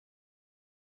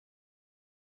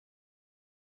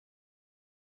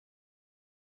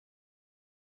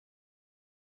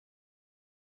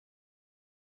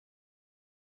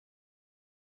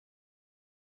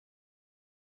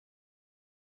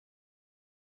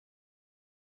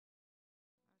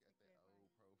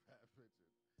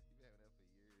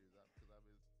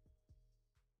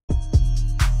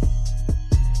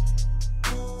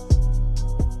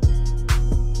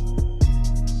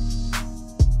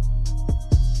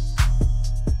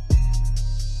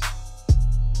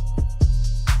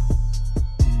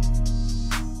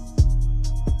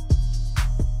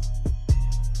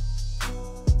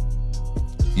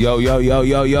Yo.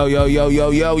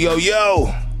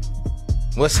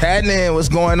 What's happening? What's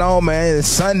going on, man? It's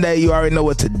Sunday. You already know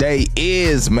what today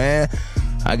is, man.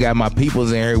 I got my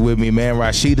peoples in here with me, man.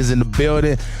 Rashida's in the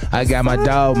building. I got my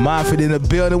dog Moffett in the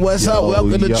building. What's up?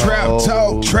 Welcome to Trap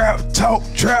Talk.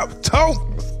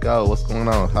 Let's go. What's going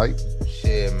on? Hype?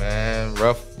 Shit, man.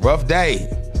 Rough day.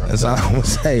 That's all I'm gonna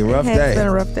say. Rough day. It's been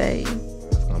a rough day.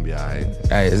 It's gonna be all right.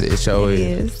 Hey, it sure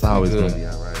is. It's always gonna be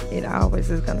all right. It always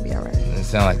is gonna be all right. It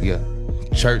sound like your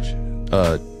church.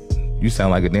 You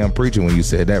sound like a damn preacher when you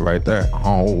said that right there.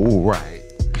 Oh, right.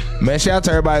 Man, shout out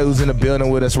to everybody who's in the building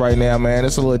with us right now, man.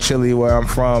 It's a little chilly where I'm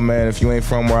from, man. If you ain't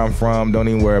from where I'm from, don't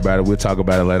even worry about it. We'll talk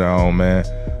about it later on, man.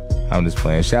 I'm just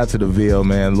playing. Shout out to the Ville,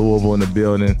 man. Louisville in the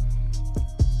building.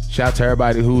 Shout out to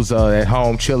everybody who's at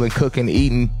home chilling, cooking,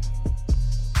 eating,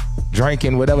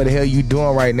 drinking, whatever the hell you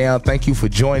doing right now. Thank you for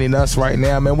joining us right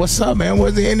now, man. What's up, man?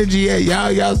 Where's the energy at?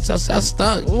 Y'all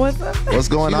stuck. What's up? What's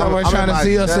going on? I'm trying to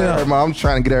see yourself. I'm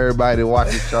trying to get everybody to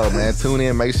watch the show, man. Tune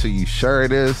in. Make sure you share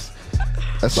this.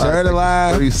 Share it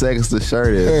live. 30 seconds to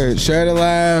share this. Share it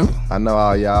live. I know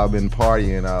all y'all been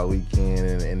partying all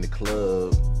weekend in the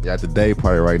club. You're at the day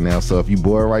party right now. So if you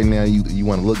bored right now, you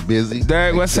want to look busy.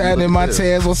 Derek, what's happening,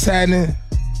 Montez? What's happening?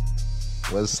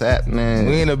 What's happening?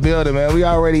 We in the building, man. We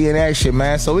already in action,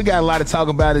 man. So we got a lot to talk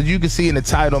about. As you can see in the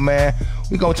title, man,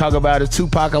 we gonna talk about it.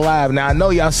 Tupac alive. Now I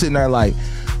know y'all sitting there like,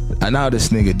 I know this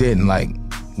nigga didn't. Like,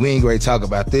 we ain't great talk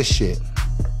about this shit.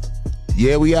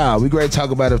 Yeah, we are. We great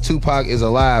talk about if Tupac is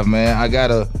alive, man. I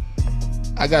gotta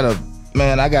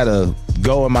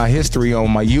go in my history on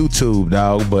my YouTube,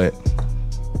 dog. But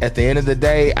at the end of the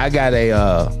day, I got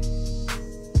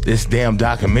this damn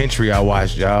documentary I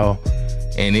watched, y'all.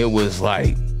 And it was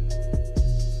the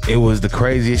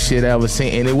craziest shit I ever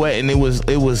seen. And it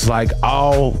was like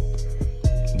all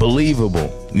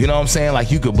believable. You know what I'm saying? Like,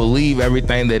 you could believe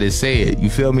everything that it said. You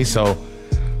feel me? So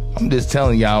I'm just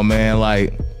telling y'all, man,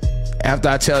 like, after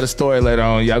I tell the story later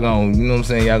on, y'all gonna, you know what I'm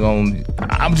saying?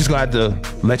 I'm just gonna have to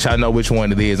let y'all know which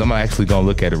one it is. I'm actually gonna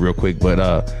look at it real quick.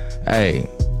 But hey,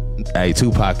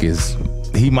 Tupac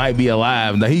he might be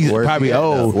alive. He's probably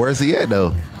old. Where's he at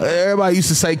though? Everybody used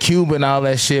to say Cuba and all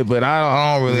that shit, but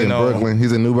I don't really know. Brooklyn.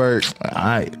 He's in Newburgh.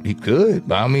 He could.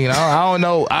 But I mean, I don't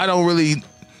know. I don't really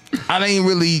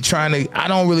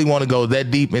want to go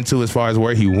that deep into as far as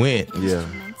where he went. Yeah.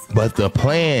 But the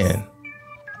plan,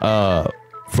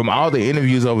 from all the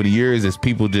interviews over the years, as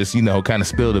people just, you know, kind of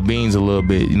spill the beans a little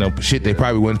bit, you know, shit they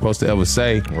probably weren't supposed to ever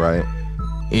say. Right.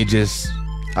 It just.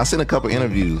 I seen a couple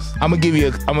interviews. I'm gonna give you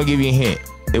a hint.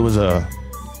 It was a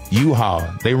U-Haul.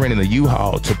 They rented a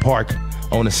U-Haul to park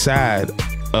on the side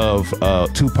of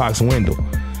Tupac's window.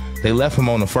 They left him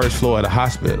on the first floor of the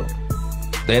hospital.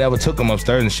 They never took him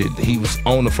upstairs and shit. He was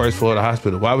on the first floor of the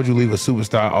hospital. Why would you leave a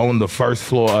superstar on the first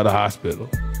floor of the hospital?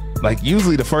 Like,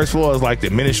 usually the first floor is like the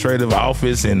administrative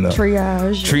office and the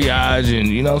triage and,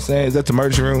 you know what I'm saying? Is that the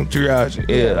emergency room? Triage.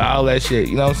 Yeah, all that shit.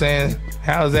 You know what I'm saying?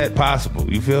 How is that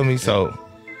possible? You feel me? So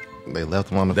they left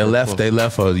him on the They left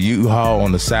a U-Haul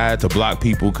on the side to block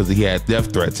people because he had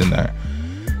death threats in there.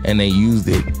 And they used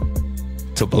it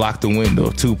to block the window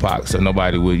of Tupac so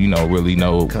nobody would, you know, really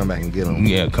know. Come back and get him.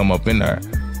 Yeah, come up in there.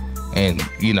 And,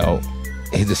 you know,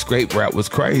 his escape route was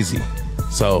crazy.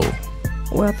 So.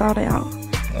 Well thought out.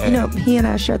 You know, he and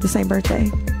I shared the same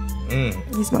birthday.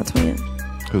 He's my twin.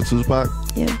 Who's Tupac?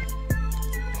 Yeah.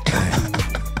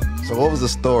 So what was the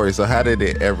story? So how did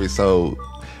it so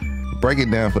break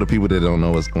it down for the people that don't know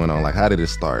what's going on. Like, how did it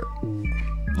start?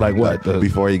 Like what?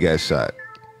 Before he got shot.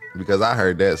 Because I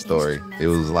heard that story. It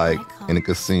was like in a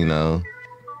casino.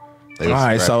 All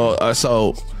right, so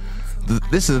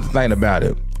this is the thing about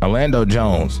it. Orlando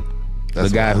Jones, the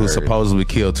guy who supposedly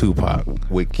killed Tupac,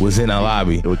 was in a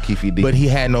lobby, but he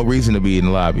had no reason to be in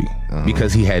the lobby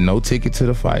because he had no ticket to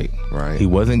the fight. Right. He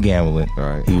wasn't gambling.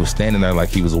 Right. He was standing there like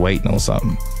he was waiting on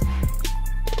something.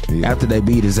 Yeah. After they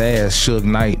beat his ass, Suge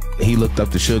Knight, he looked up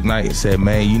to Suge Knight and said,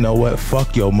 "Man, you know what?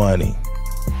 Fuck your money."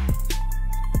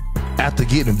 After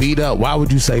getting beat up, why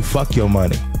would you say fuck your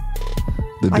money?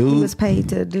 The dude, he was paid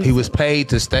to do. He was paid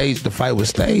to stage. The fight was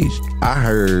staged. I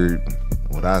heard,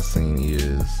 what I seen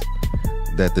is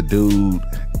that the dude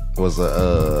was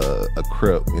a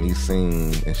Crip, and he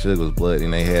seen and Suge was blood,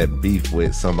 and they had beef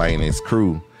with somebody in his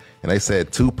crew, and they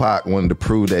said Tupac wanted to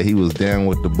prove that he was down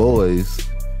with the boys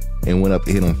and went up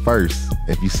to hit him first.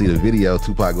 If you see the video,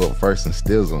 Tupac go up first and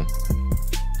steals him.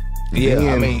 Yeah,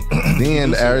 then, I mean,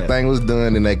 then everything was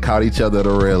done, and they caught each other at a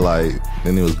red light.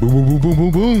 Then it was boom, boom, boom,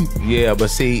 boom, boom, boom. Yeah,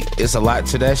 but see, it's a lot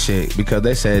to that shit because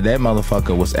they said that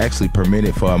motherfucker was actually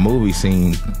permitted for a movie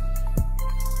scene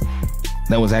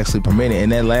that was actually permitted.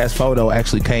 And that last photo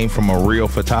actually came from a real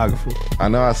photographer. I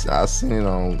know. I seen it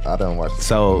on. I don't watch it.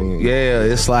 So yeah,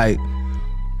 it's like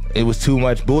it was too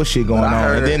much bullshit going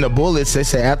on. And then the bullets, they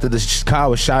say after the car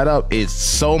was shot up, it's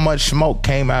so much smoke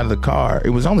came out of the car. It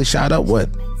was only shot up what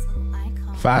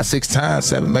 5, 6 times,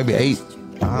 7, maybe 8,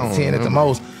 10 at the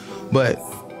most. But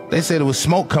they said it was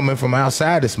smoke coming from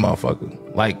outside this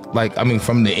motherfucker. Like I mean,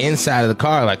 from the inside of the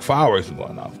car, like fireworks were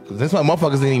going off. Because that's why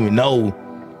motherfuckers didn't even know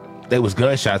there was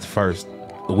gunshots first.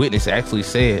 The witness actually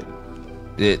said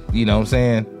that, you know what I'm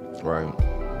saying? Right.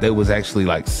 They was actually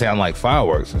like sound like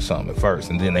fireworks or something at first,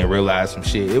 and then they realized some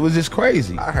shit. It was just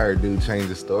crazy. I heard dude change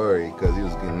the story because he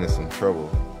was getting in some trouble.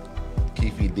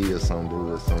 Keefy D or some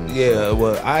dude or something. Yeah,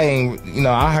 well, I ain't. You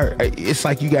know, I heard it's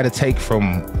like you got to take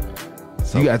from.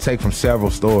 You got to take from several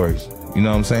stories. You know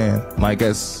what I'm saying? Like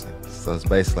that's. So it's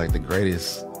basically like the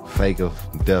greatest fake of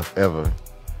death ever.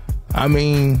 I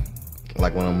mean,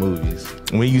 like one of the movies.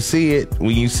 When you see it,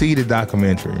 when you see the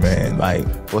documentary, man, like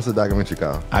what's the documentary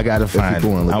called? I gotta find it.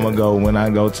 I'm gonna go when I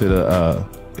go to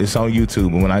the. It's on YouTube,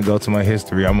 and when I go to my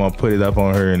history, I'm gonna put it up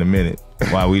on her in a minute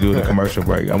while we do the commercial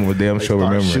break. I'm gonna damn sure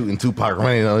remember. Shooting Tupac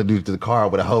running on the dude to the car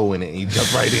with a hole in it, and he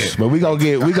jumped right in. But we gonna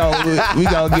get a little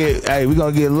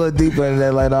deeper into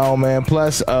that later on, man.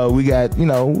 Plus, we got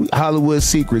Hollywood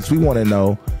secrets. We want to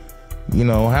know,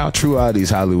 how true are these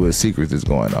Hollywood secrets that's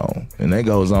going on, and that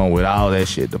goes on with all that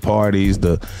shit, the parties,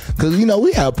 because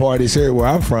we have parties here where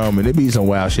I'm from, and there be some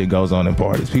wild shit goes on in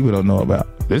parties people don't know about.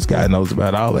 This guy knows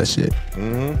about all that shit.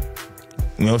 Mm-hmm.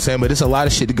 You know what I'm saying? But it's a lot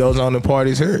of shit that goes on in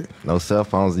parties here. No cell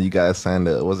phones, and you guys signed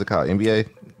up. What's it called? NBA?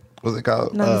 What's it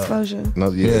called? Non-disclosure.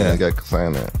 You got to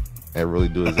sign that. That really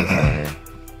do exist out here.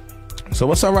 So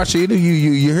what's up, Rashida?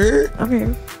 You here? I'm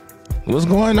here. What's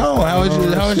going on? How was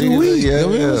your week? Yeah,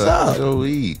 what's up? Your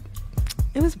week.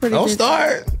 It was pretty. Don't busy.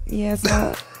 start. Yeah,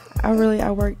 so I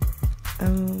worked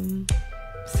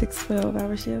 6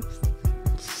 12-hour shifts.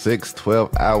 6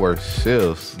 12-hour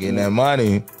shifts. Getting that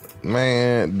money.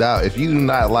 Man, dog, if you do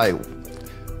not like, I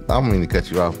don't mean to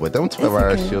cut you off, but them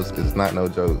 12-hour shifts is not no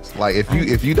jokes. Like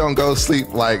if you don't go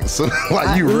sleep, like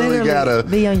you really gotta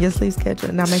be on your sleep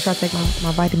schedule. Now make sure I take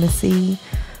my vitamin C,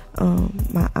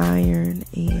 my iron,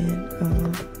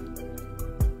 and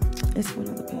it's one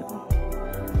other pill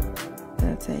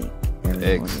that I take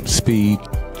every morning. Speed.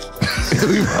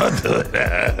 We about to do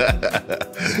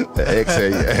the X.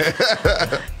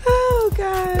 Oh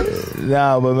God.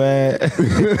 Nah, but man,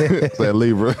 that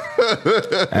Libra.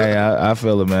 Hey, I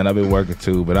feel it, man. I've been working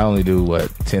too, but I only do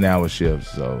 10-hour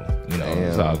shifts, so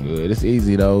it's all good. It's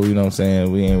easy though, you know what I'm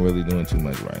saying? We ain't really doing too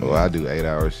much right now. Well, I do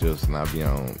 8-hour shifts, and I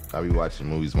be watching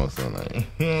movies most of the night.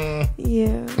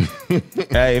 Yeah.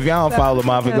 Hey, if y'all don't follow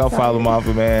Mafia, go follow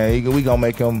Mafia, man. We gonna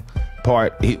make him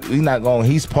part.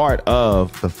 He's part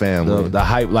of the family, the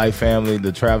Hype Life family,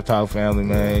 the Trap Talk family,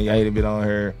 man. Y'all ain't to be on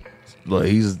here. Look,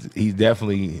 he's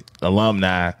definitely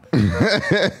alumni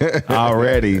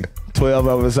already. 12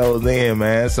 episodes in,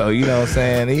 man. So you know what I'm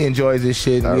saying. He enjoys this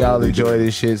shit, and we all enjoy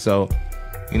this shit. So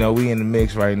we in the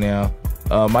mix right now.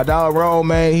 My dog Ron,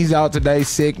 man, he's out today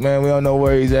sick, man. We don't know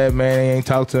where he's at, man. He ain't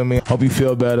talked to me. Hope you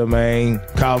feel better, man.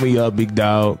 Call me up, big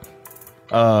dog.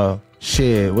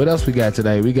 Shit, what else we got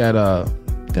today? We got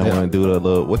Don't want to do the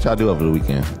little. What y'all do over the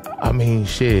weekend? I mean,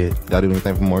 shit. Y'all do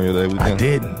anything for Memorial Day weekend? I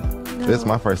didn't. No. This is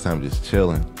my first time just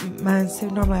chilling. Mine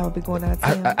too. Normally I would be going out of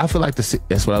town. I feel like that's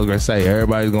what I was gonna say.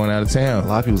 Everybody's going out of town. A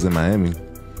lot of people's in Miami.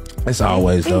 It's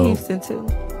always though. Houston too.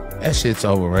 That shit's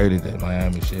overrated, that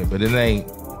Miami shit. But it ain't.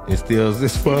 It's still fun. It's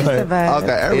the vibe.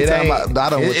 Okay, every time I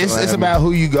don't. It's about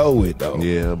who you go with though.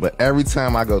 Yeah, but every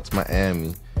time I go to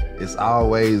Miami, it's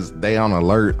always they on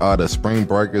alert or the spring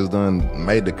breakers done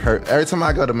made the curfew. Every time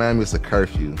I go to Miami, it's a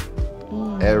curfew.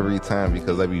 Every time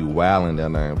because they be wilding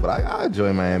down there. But I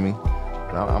enjoy Miami.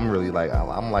 I'm really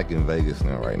I'm like in Vegas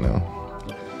now right now.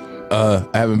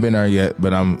 I haven't been there yet,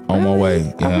 but I'm on my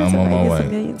way. Yeah, I'm on my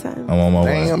way. I'm on my way.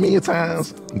 Dang, a million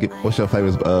times. What's your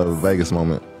favorite Vegas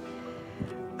moment?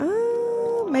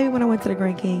 Maybe when I went to the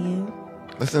Grand Canyon.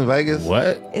 It's in Vegas?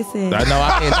 What? It's in. I know.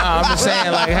 I'm just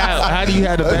saying, like, how do you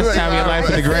have the best time of your life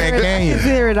in the Grand Canyon?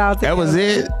 That was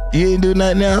it? You didn't do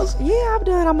nothing else? Yeah, I've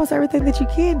done almost everything that you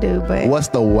can do, but what's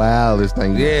the wildest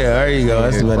thing? Yeah, there you go.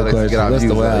 That's the better question. What's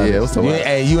the wildest? Yeah, what's the wildest?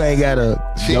 Hey, you ain't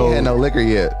got She ain't had no liquor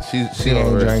yet. She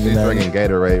ain't drinking nothing.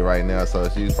 Gatorade right now, so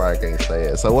she probably can't say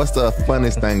it. So what's the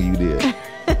funniest thing you did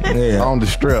on the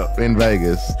strip in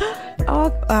Vegas?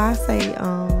 I say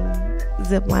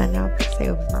zip line. I'll say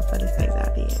it was my funniest things I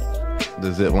did.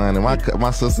 The zip line. And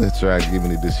my sister tried to give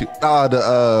me the shoot. Oh,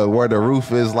 the where the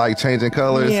roof is like changing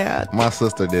colors. Yeah. My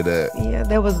sister did that. Yeah,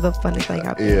 that was the funny thing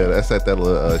I did. Yeah, that's at that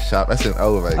little shop. That's in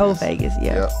Old Vegas. Old Vegas,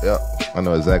 yeah. Yep. I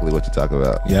know exactly what you're talking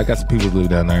about. Yeah, I got some people who live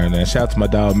down there. And shout out to my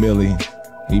dog Millie.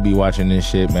 He be watching this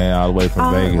shit, man, all the way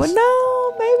from Vegas. Well,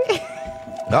 no, maybe.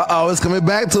 It's coming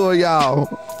back to her, y'all.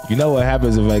 You know what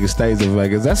happens in Vegas stays in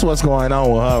Vegas. That's what's going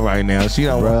on with her right now. She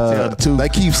don't want to tell the truth. They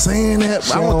keep saying that.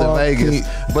 I want the Vegas.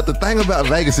 But the thing about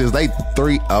Vegas is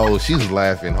she's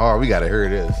laughing hard. We got to hear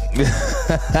this.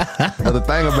 But the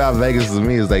thing about Vegas to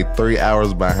me is they 3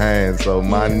 hours behind. So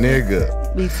my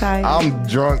nigga, be tired. I'm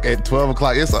drunk at 12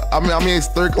 o'clock. It's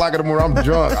 3 o'clock in the morning. I'm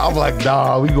drunk. I'm like,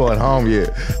 dawg, we going home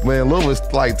yet. Man, Louisville's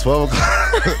like 12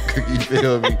 o'clock. You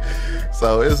feel me?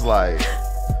 So it's like...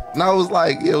 No, it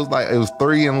was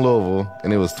 3 in Louisville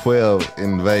and it was 12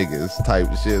 in Vegas type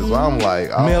of shit. So I'm like,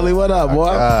 Millie, what up, boy?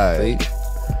 God.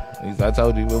 I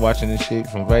told you we're watching this shit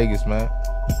from Vegas, man.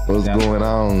 What's going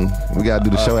on? We gotta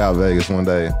do the show out Vegas one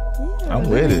day. Yeah, I'm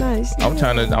with it. nice, I'm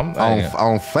trying to.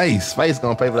 On Face. Face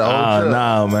gonna pay for the whole trip.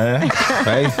 No, man.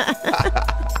 Face.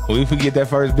 If we get that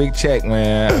first big check,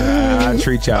 man, I'll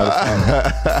treat y'all to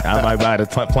something. I might buy the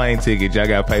plane ticket. Y'all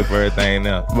gotta pay for everything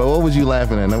now. But what was you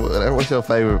laughing at? What's your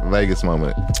favorite Vegas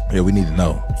moment? Yeah, we need to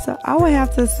know. So I would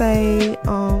have to say,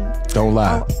 Don't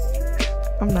lie.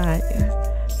 I'm not.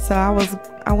 So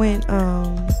I went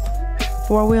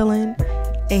four-wheeling,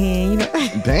 and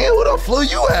Damn, who done flew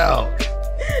you out?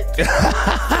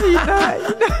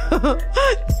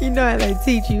 you know how they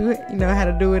teach you, how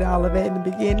to do it all of that in the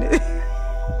beginning.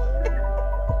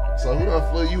 So who done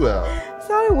flew you out?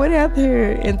 So I went out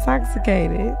there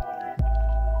intoxicated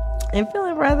and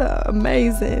feeling rather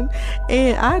amazing,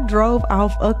 and I drove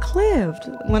off a cliff.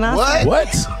 When I say, What?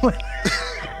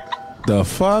 The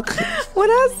fuck? when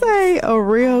I say a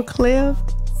real cliff,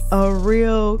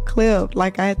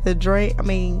 like I had to drink. I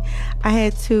mean, I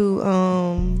had to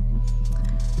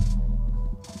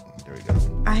There we go.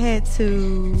 I had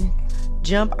to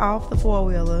jump off the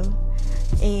four-wheeler,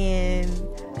 and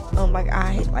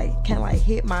I kind of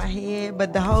hit my head,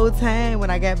 but the whole time when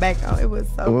I got back on, it was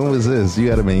so. When was this? You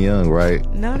gotta been young, right?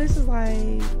 No, this is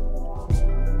probably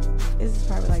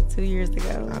like 2 years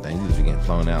ago. I think you just be getting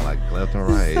flown out like left and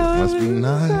right. So Must be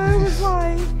nice. So I was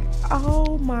like,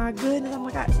 oh my goodness! I'm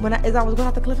like, as I was going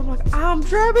off the cliff, I'm like, I'm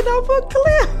driving off a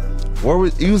cliff. Where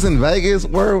was you was in Vegas?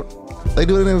 Where they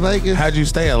do it in Vegas? How'd you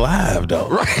stay alive though?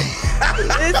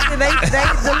 Listen,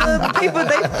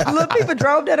 the little people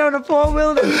drove that on the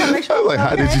four-wheeler to make sure. I was like,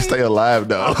 how did you stay alive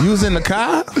though? You was in the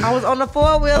car? I was on the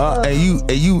four-wheeler. And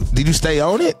you did you stay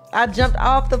on it? I jumped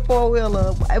off the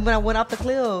four-wheeler when I went off the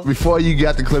cliff. Before you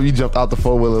got the clip, you jumped out the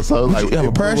four-wheeler. So like, You have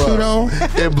a parachute on?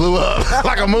 It blew up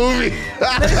like a movie.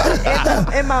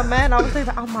 In my mind, I was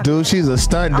thinking, oh my Dude, God. she's a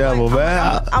stunt devil,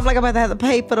 man. I'm like about to have to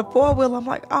pay for the four-wheeler. I'm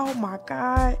like, oh my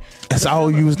God. That's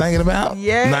all you was thinking about?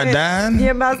 Yeah. Not dying?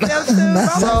 Yeah, myself too. I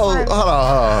was So like, hold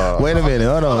on. Wait a minute,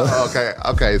 hold on.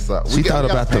 Okay. So She thought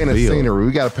about the paint a bill. scenery.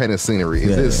 We got to paint a scenery.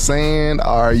 Is Yeah. it sand? Or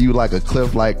are you like a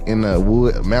cliff, like in the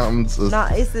wood mountains? no,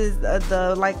 this is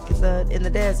in the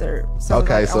desert. So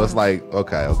Okay, so it's like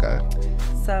okay.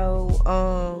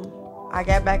 So I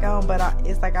got back on, but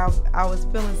it's like I was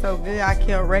feeling so good. I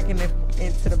kept wrecking it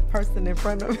into the person in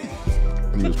front of me.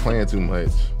 You was playing too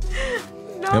much.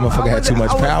 No, That motherfucker had too much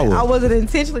power. I wasn't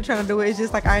intentionally trying to do it. It's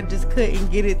just like I just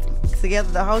couldn't get it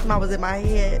together. The whole time I was in my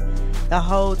head. The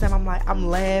whole time I'm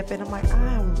laughing. I'm like,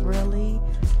 I'm really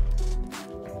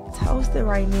toasted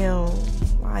right now.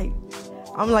 Like,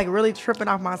 I'm like really tripping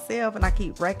off myself, and I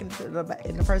keep wrecking to the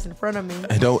person in front of me.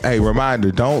 Hey,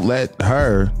 reminder, don't let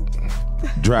her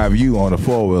drive you on a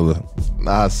four-wheeler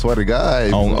Nah, I swear to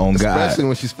God. On God. Especially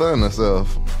when she's feeling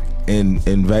herself.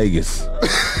 in Vegas.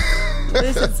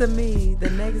 Listen to me. The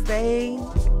next day,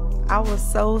 I was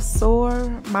so sore.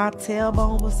 My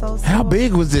tailbone was so sore. How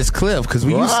big was this cliff? Because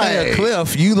when you say a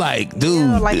cliff, you like, dude.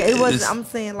 Yeah, like it was. I'm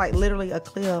saying like literally a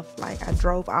cliff. Like I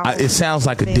drove off. It sounds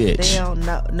like a ditch. Down.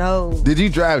 No. Did you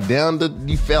drive down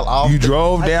you fell off? You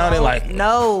drove down I it like.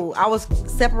 No, I was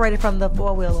separated from the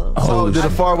four-wheeler. So did the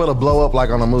four-wheeler blow up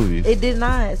like on a movie? It did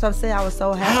not. So I'm saying I was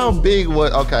so happy. How big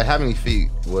was, how many feet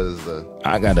was the...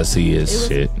 I gotta see his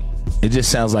shit. It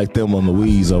just sounds like Thelma and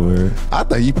Louise over here. I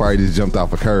think you probably just jumped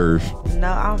off a curve.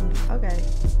 No, I'm okay.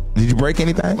 Did you break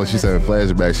anything? When she said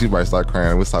flashback, she probably started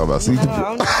crying. Let's talk about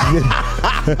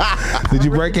Did you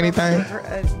break anything?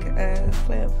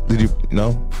 Cliff. Did you?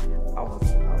 No? I was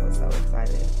so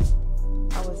excited.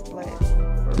 I was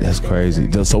blessed. That's crazy.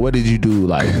 So what did you do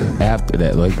like after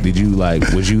that? Like, did you like,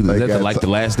 was you, like the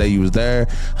last day you was there?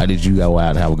 Or did you go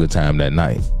out and have a good time that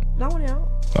night? No, I went out.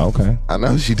 Okay. I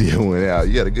know she did went out.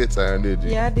 You had a good time, did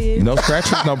you? Yeah, I did. No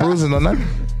scratches, no bruises, no nothing.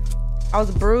 I was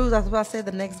bruised. That's what I said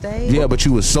the next day. Yeah, but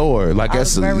you was sore. Like I that's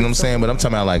was you know very what I'm saying. sore. But I'm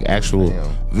talking about like actual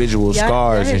visual Yeah,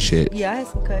 scars I had, and shit. Yeah, I had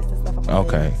some cuts and stuff on my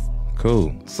Okay, legs.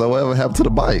 cool. So whatever happened to the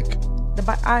bike?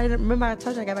 I remember I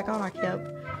told you I got back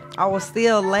on. I was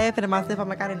still laughing at myself. I'm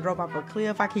like, I didn't drop off a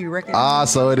cliff. I keep wrecking.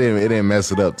 So it didn't mess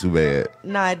it up too bad.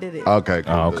 No, I did it. Okay,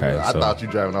 cool. Okay, I so- thought you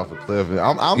driving off a cliff.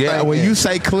 I'm Yeah, thinking, when you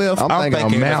say cliff, I'm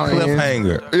thinking a mountain.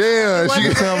 cliffhanger. Yeah, No,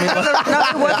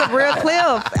 it wasn't a real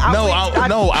cliff.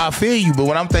 I feel you, but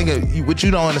what I'm thinking, what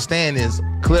you don't understand is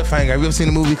cliffhanger. Have you ever seen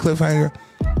the movie Cliffhanger?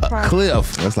 A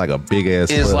cliff that's like a big ass.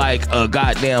 is cliff. like a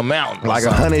goddamn mountain, like or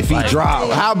 100 feet something.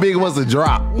 drop. How big was the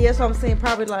drop? Yeah, so I'm saying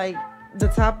probably like the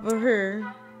top of her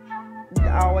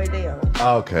all the way down.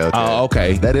 Okay. Oh,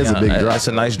 okay. That is a big drop. That's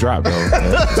a nice drop, though.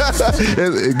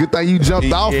 Good thing you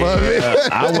jumped off of it.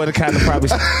 I would have kind of probably.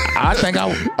 I think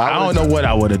I don't know what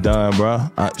I would have done, bro.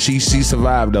 She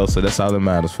survived though, so that's all that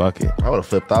matters. Fuck it. I would have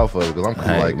flipped off of it because I'm cool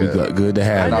Hey, like we that. good to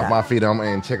have Getting you. off my feet,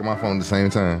 and checking my phone at the same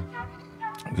time.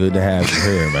 Good to have you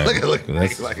here, man.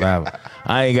 Look.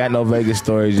 I ain't got no Vegas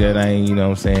stories yet. I ain't, you know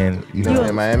what I'm saying? You been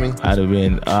in Miami? I'd have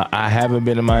been. I haven't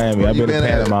been to Miami. I've you been to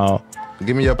been at? Panama.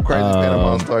 Give me your crazy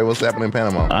Panama story. What's happening in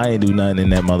Panama? I ain't do nothing in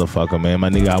that motherfucker, man. My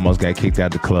nigga almost got kicked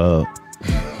out the club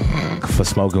for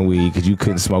smoking weed because you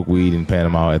couldn't smoke weed in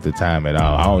Panama at the time at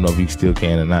all. I don't know if you still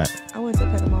can or not. I went to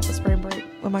Panama for spring break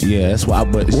with my Yeah, that's why.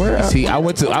 But see, I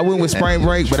went with spring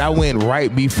break, but I went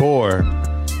right before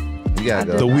You gotta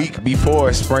go. the week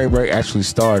before spring break actually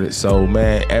started. So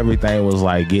man, everything was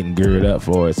like getting geared up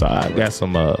for it. So I got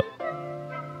some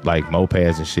like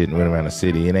mopeds and shit and went around the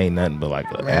city. It ain't nothing but like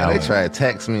a Man, hour. they tried to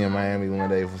text me in Miami one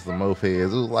day for some mopeds.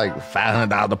 It was like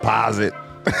 $500 deposit.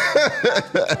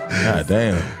 God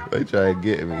damn, They tried to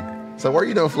get me. So where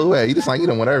you done flew at? You just like you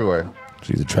done went everywhere.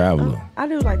 she's a traveler. I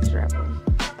do like to travel.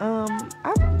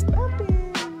 I've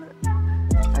been,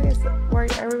 I guess, where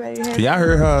everybody has. Y'all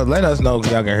heard her? Let us know if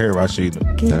y'all can hear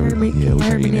Rashida. Can you hear me? Yeah, Can we you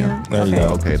hear can me hear you now? There you go.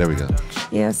 Okay, there we go.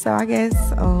 Yeah, so I guess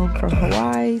from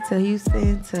Hawaii to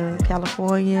Houston to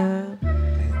California,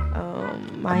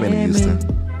 I've Miami. been to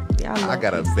Houston. Yeah, I love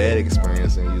got a Houston. bad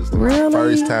experience in Houston. My Really?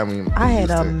 first time in I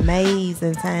had an Houston.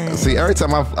 amazing time. See, every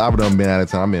time I've done been out of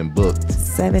town, I've been booked.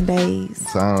 7 days.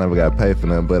 So I don't ever got paid for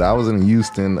nothing. But I was in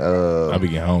Houston. I be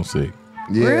getting homesick.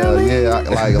 Yeah, Really? yeah.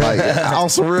 Like on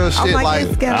some real shit. I'm like, Like,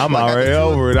 it's got- I'm Like, I already did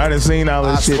over it. I done seen all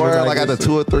I this shit. swear, like this after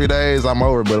 2 or 3 days, I'm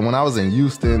over. But when I was in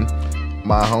Houston,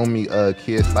 my homie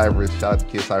Kid Cypress, shout out to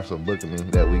Kid Cypress for booking me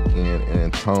that weekend,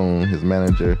 and Tone, his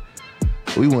manager,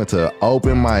 we went to an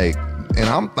open mic, and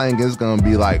I'm thinking it's gonna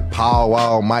be like Paul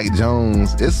Wall, Mike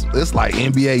Jones. It's like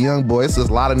NBA YoungBoy. It's just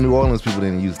a lot of New Orleans people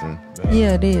in Houston,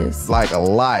 Yeah, it is. like a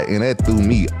lot, and that threw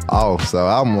me off. So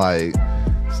I'm like,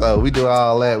 so we do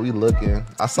all that. We looking.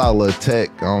 I saw Lil Tech.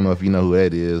 I don't know if you know who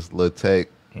that is. Lil Tech.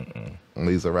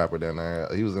 He's a rapper down there.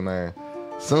 He was in there.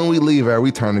 Soon we leave there,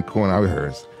 we turn the corner. I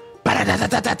rehearse.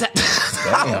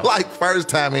 I'm like, first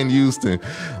time in Houston.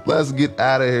 Let's get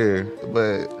out of here.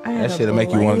 But I had That a shit'll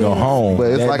make you want to go blast. home. but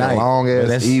it's that like night. a long But ass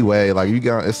that's- E-way. Like you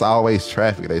got, it's always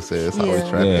traffic. They say it's always Yeah.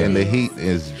 traffic, Yeah. and the heat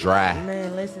is dry.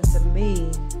 Man, listen to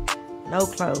me. No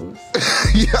clothes.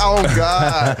 Oh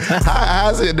God,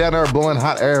 how's it down there blowing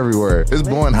hot air everywhere? It's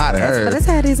blowing hot But air. that's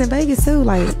how it is in Vegas too.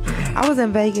 Like I was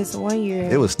in Vegas one year.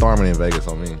 It was storming in Vegas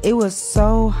on me. It was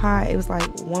so hot. It was like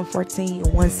 114,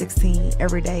 116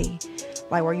 every day.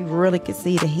 Like where you really could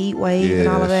see the heat wave Yeah, and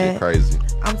all of that shit that. crazy.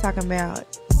 I'm talking about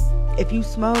if you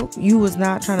smoke, you was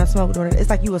not trying to smoke during it. It's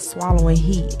like you was swallowing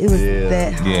heat. It was Yeah.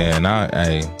 that hot. Yeah, and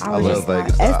I I was love just Vegas.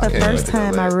 like, that's I the can't first wait to go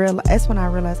time I back. realized. That's when I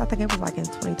realized. I think it was like in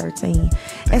 2013.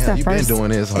 It's Damn, the you been first.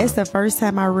 doing this, huh? It's the first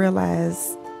time I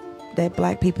realized that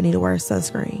black people need to wear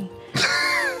sunscreen.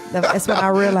 That's when I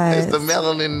realized. It's the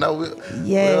melanin, no.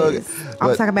 Yes, I'm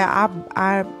But- talking about.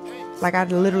 I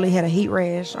literally had a heat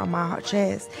rash on my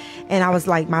chest, and I was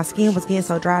like, my skin was getting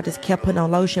so dry. I just kept putting on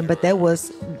lotion, but it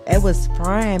was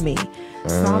frying me.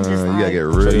 So I'm just you like, gotta get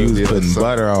so rid you of was it. putting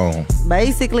butter on,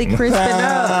 basically crisping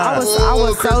up. I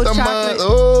was so chocolate.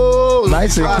 Oh,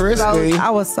 nice and So, crispy. I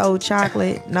was so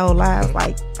chocolate. No lie, I was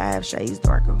like 5 shades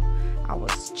darker. I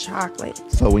was chocolate.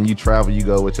 So when you travel, you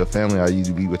go with your family, or you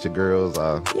be with your girls?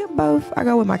 Yeah, both. I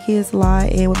go with my kids a lot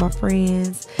and with my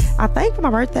friends. I think for my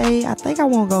birthday, I think I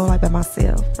won't go like by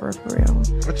myself for real.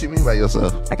 What you mean by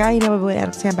yourself? Like I ain't never been out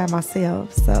of town by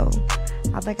myself, so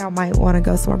I think I might want to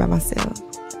go somewhere by myself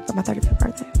for my 35th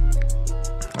birthday.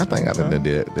 I think I done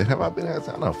did. Have I been out of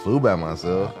town? I flew by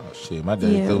myself. Oh, shit, my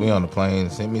daddy Yeah. threw me on the plane,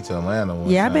 sent me to Atlanta. One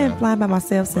Yeah, I've been time. flying by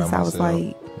myself since I was myself.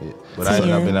 like, But I ain't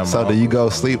Yeah. been on my So do you go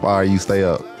sleep or you stay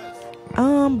up?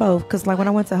 Both. Cause like when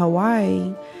I went to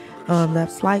Hawaii,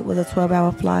 that flight was a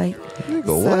 12-hour flight.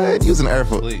 Nigga, what? You was in the air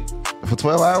for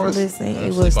 12 hours? Listen,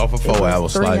 it was off a 4-hour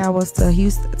 3 flight. hours to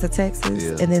Houston, to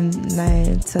Texas, and then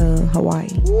 9 to Hawaii.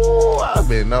 Ooh, I've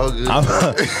been no good.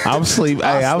 I'm sleep.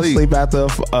 Hey, I'm sleep after a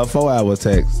 4-hour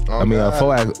text. Oh, I mean, God. a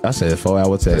 4-hour. I said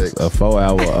 4-hour text. A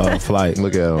 4-hour flight.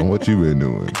 Look at him. What you been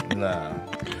doing? Nah.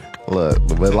 Look,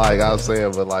 but like I was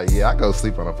saying, but like, yeah, I go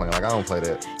sleep on a plane. Like I don't play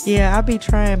that. Yeah, I be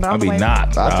trying, but I I'm be like,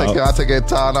 knocked. I take that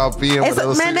time off being with It's,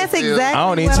 those. man, that's exactly. I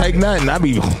don't even what take nothing. I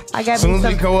be. I got As soon me as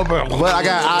we some- go up. But I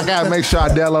got to make sure I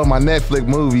download my Netflix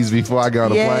movies before I get on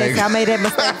the plane. Yes, I made that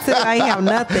mistake too. I ain't have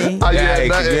nothing. Oh, Yeah,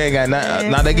 yeah, you ain't got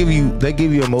nothing. Now they give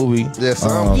you a movie. Yeah,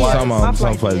 some my some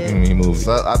flight, place yeah. give me a movie.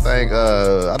 So I think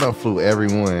I done flew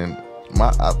everyone.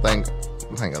 I think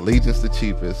Allegiant's the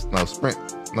cheapest.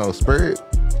 No Spirit.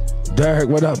 Derek,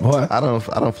 what up, boy? I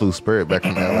don't flew Spirit back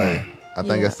from LA. I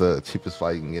think that's the cheapest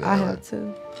flight you can get. I in LA. have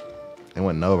to. There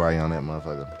wasn't nobody on that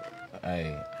motherfucker.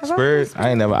 Hey, Spirit.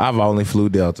 I've only flew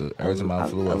Delta. Every time I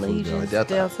flew, I flew Allegiance,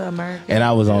 Delta. Delta American. And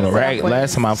I was on the rack. Southwest.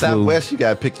 Last time I flew. Southwest, you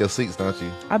gotta pick your seats, don't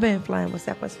you? I've been flying with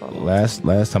Southwest for a long time.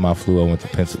 Last time I flew, I went to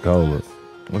Pensacola,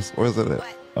 Where's it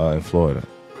at? in Florida.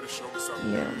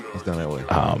 Yeah. It's down that way.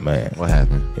 Oh man, What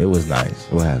happened? it was nice.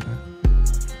 What happened?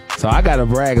 So I gotta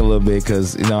brag a little bit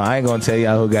because I ain't gonna tell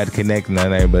y'all who got the connect and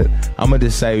nothing, but I'm gonna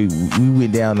just say we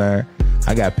went down there.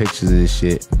 I got pictures of this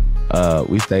shit.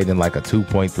 We stayed in like a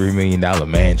 $2.3 million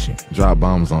mansion Drop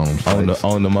bombs on them.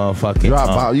 on the motherfucking. Drop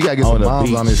bombs. You gotta get some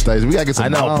bombs on this stage. We gotta get some I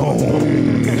know. bombs.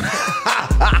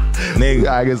 Nigga, You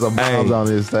gotta get some bombs Hey. on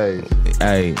this stage.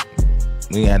 hey,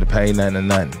 we ain't had to pay nothing or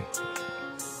nothing.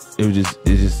 It just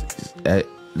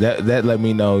that let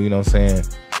me know, you know what I'm saying,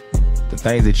 the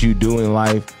things that you do in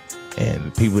life and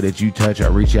the people that you touch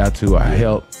or reach out to or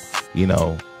help, you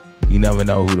never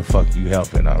know who the fuck you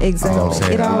helping. Exactly. You know what I'm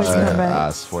saying? It always come back.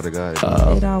 I swear to God.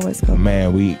 It always comes.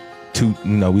 Man, we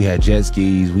had jet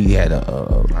skis, we had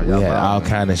all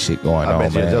kind of shit going I on,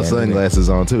 bet you man. had your sunglasses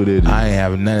on too, did you? I ain't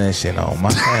having none of that shit on.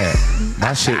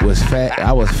 My shit was fat.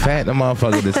 I was fat the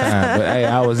motherfucker at the time. But hey,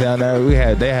 I was down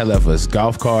there. They had left us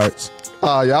golf carts.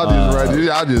 Oh, y'all just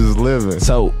y'all just living.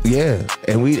 So yeah,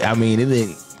 and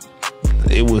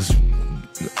it was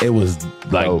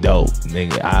like dope,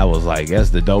 nigga. I was like,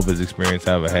 that's the dopest experience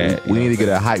I ever had. We need to get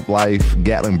a Hype Life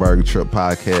Gatlinburg trip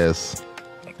podcast.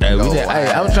 Hey,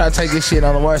 I was trying to take this shit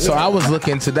on the wire. So I was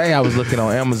looking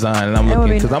on Amazon, and I'm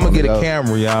looking because I'm gonna get a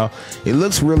camera, y'all. It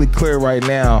looks really clear right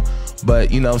now,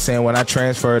 but you know what I'm saying, when I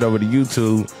transfer it over to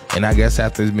YouTube, and I guess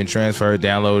after it's been transferred,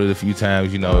 downloaded a few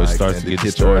times, it starts to get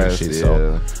distorted and shit.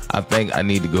 So I think I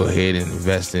need to go ahead and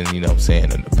invest in, you know what I'm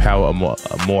saying, a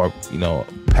more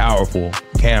powerful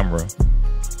camera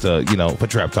to, for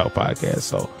Trap Talk Podcast.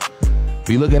 So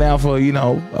be looking out for,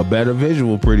 a better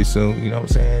visual pretty soon. You know what I'm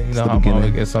saying? I'm gonna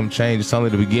get some change. It's only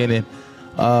the beginning.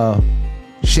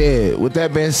 Shit. With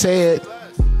that being said,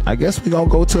 I guess we gonna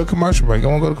go to a commercial break. You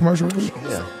wanna go to commercial break?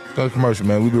 Yeah. Go to commercial,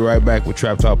 man. We'll be right back with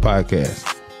Trap Talk Podcast.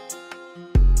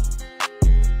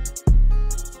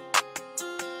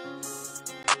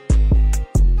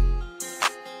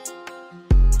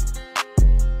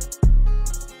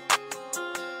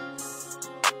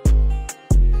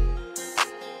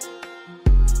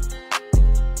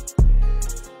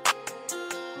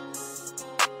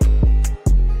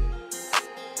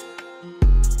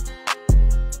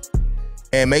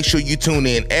 And make sure you tune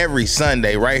in every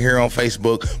Sunday right here on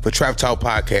Facebook for Trap Talk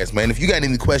Podcast, man. If you got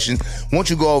any questions, won't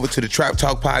you go over to the Trap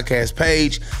Talk Podcast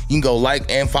page? You can go like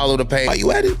and follow the page. While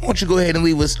you at it, won't you go ahead and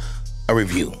leave us a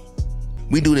review?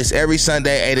 We do this every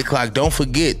Sunday, 8 o'clock. Don't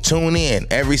forget, tune in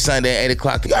every Sunday, 8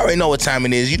 o'clock. You already know what time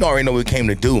it is. You already know what we came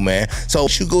to do, man. So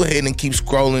you go ahead and keep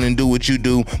scrolling and do what you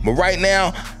do. But right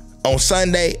now, on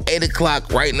Sunday, 8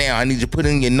 o'clock, right now, I need you to put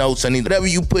in your notes. I need whatever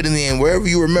you put it in, wherever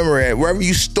you remember at, wherever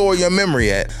you store your memory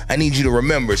at. I need you to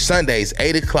remember Sundays,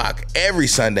 8 o'clock, every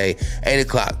Sunday, 8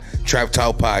 o'clock, Trap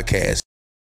Talk Podcast.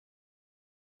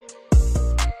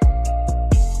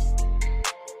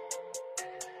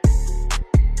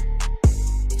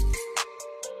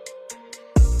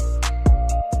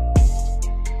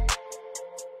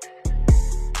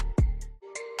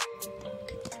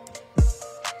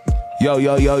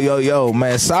 Yo,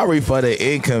 man. Sorry for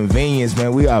the inconvenience,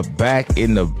 man. We are back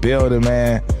in the building,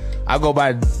 man. I go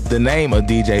by the name of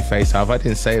DJ Face Off. I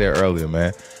didn't say that earlier,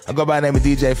 man. I go by the name of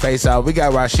DJ Face Off. We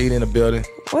got Rashid in the building.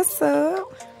 What's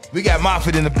up? We got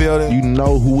Moffett in the building. You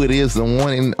know who it is, the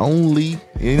one and only.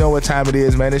 You know what time it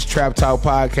is, man. It's Trap Talk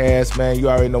Podcast, man. You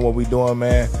already know what we doing,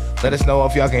 man. Let us know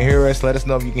if y'all can hear us. Let us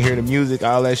know if you can hear the music,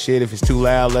 all that shit. If it's too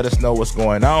loud, let us know what's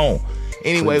going on.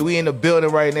 Anyway, we in the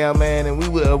building right now, man, and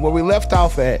where we left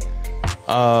off at,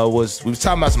 was we was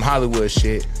talking about some Hollywood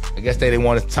shit. I guess they didn't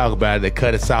want to talk about it. They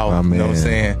cut us off. Oh, you know what I'm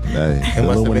saying? Hey,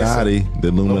 the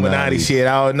Illuminati shit.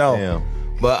 I don't know. Damn.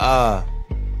 But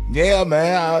yeah,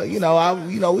 man.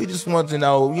 We just want to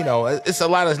know. It's a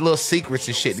lot of little secrets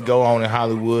and shit to go on in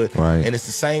Hollywood, right? And it's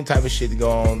the same type of shit to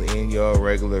go on in your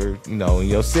regular, in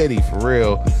your city for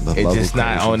real. It's just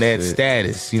not on that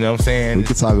status. You know what I'm saying? We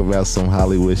could talk about some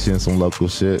Hollywood shit and some local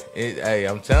shit. Hey,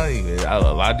 I'm telling you,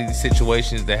 a lot of these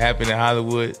situations that happen in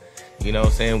Hollywood. You know what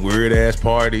I'm saying? Weird ass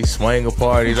parties, swinger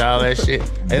parties, all that shit.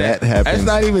 And that happens. That's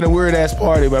not even a weird ass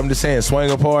party, but I'm just saying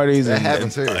swinger parties. That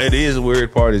happens here. It is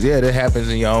weird parties. Yeah, that happens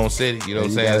in your own city. You know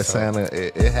what I'm saying?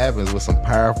 It happens with some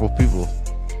powerful people.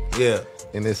 Yeah.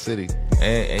 In this city.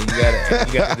 And you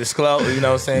gotta disclose, you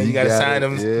know what I'm saying? You gotta sign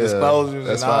them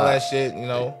disclosures and all that shit,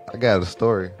 I got a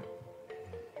story.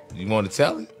 You want to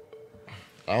tell it?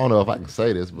 I don't know if I can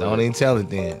say this, but don't even tell it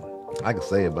then. I can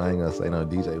say it, but I ain't gonna say no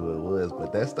DJ who it was.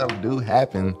 But that stuff do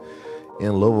happen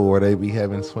in Louisville where they be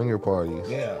having swinger parties.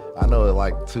 Yeah. I know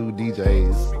like 2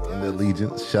 DJs in the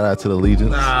Legions. Shout out to the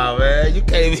Legions. Nah, man, you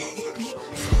can't be.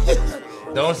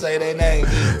 Don't say their name.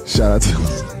 Shout out to them.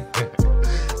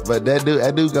 But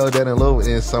that do go down in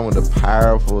Louisville and some of the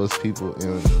powerfulest people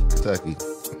in Kentucky.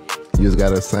 You just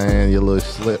gotta sign your little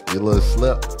slip,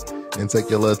 and take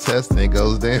your little test and it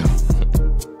goes down.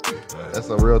 That's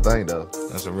a real thing, though.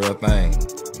 That's a real thing.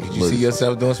 Did you see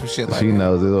yourself doing some shit like that? She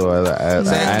knows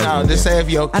it. Just say if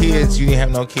your kids, you didn't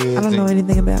have no kids. I don't know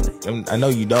anything about it. I know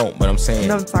you don't, but I'm saying.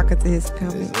 I'm talking to his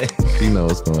comment. She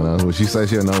knows what's going on. When she says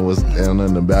she don't know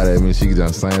nothing about it, I mean, she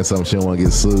just saying something. She don't want to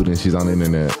get sued and she's on the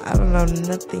internet. I don't know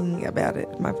nothing about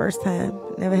it. My first time.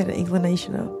 Never had an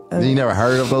inclination of You never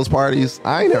heard of those parties?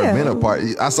 I ain't never been to a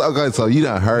party. I saw, okay, so you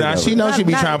done heard of it. She knows she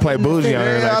be trying to play bougie on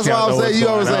her. That's what I'm saying. You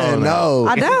always saying no.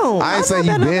 I don't. I ain't saying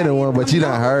you been in one, but you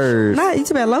done heard. Not, you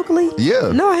talking about locally?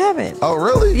 Yeah. No, I haven't. Oh,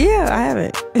 really? Yeah, I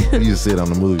haven't. You just see it on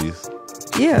the movies.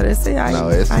 Yeah, that's it.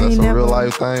 That's a real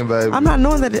life thing, baby. I'm not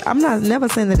knowing that. I'm not never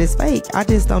saying that it's fake. I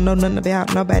just don't know nothing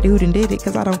about nobody who done did it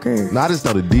because I don't care. No, I just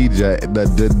know the DJ,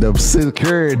 the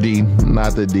security,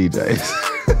 not the DJs.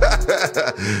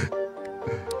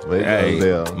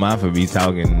 Hey, Mafia be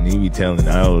talking. He be telling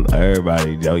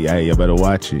everybody, yo, yeah, you better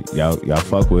watch it. Y'all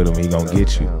fuck with him. He gonna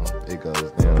get you. It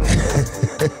goes down.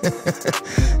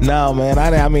 No, man. I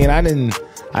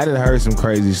didn't heard some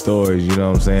crazy stories. You know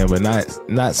what I'm saying, but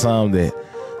not some that.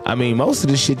 I mean, most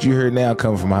of the shit you heard now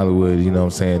come from Hollywood. You know what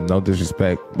I'm saying? No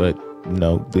disrespect, but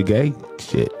the gay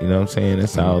shit. You know what I'm saying?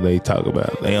 That's all they talk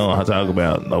about. They don't talk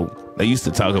about They used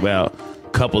to talk about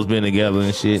couples being together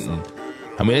and shit. And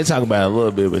I mean, they talk about it a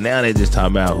little bit, but now they just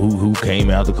talk about who came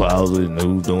out the closet and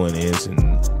who's doing this, and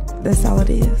that's all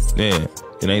it is. Yeah,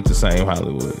 it ain't the same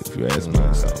Hollywood if you ask me.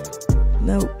 So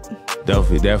nope.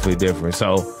 Definitely different.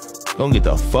 So don't get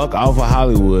the fuck off of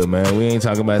Hollywood, man. We ain't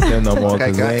talking about them no more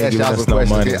because they ain't giving us no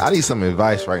money. I need some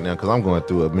advice right now because I'm going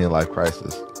through a midlife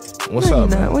crisis. What's up,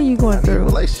 man? What are you going through?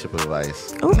 Relationship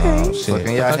advice. Okay. Oh, so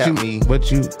can y'all help me?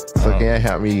 Can y'all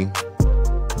help me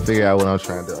figure out what I'm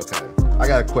trying to do? Okay. I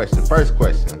got a question. First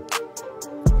question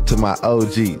to my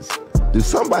OGs. Do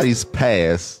somebody's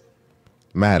past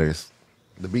matters?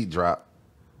 The beat drop.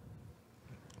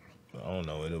 I don't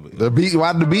know. Why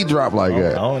did the beat drop like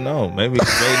that? I don't know. Maybe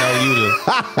it's waiting on you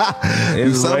to.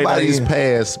 Do somebody's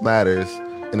past matters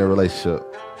in a relationship?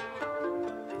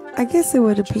 I guess it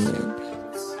would depend.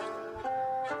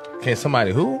 Can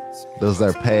somebody who? Does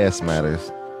their past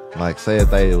matters? Like, say if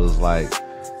they was like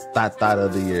thought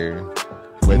of the year.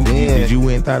 But did you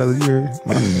win thought of the year?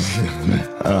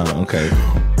 Okay.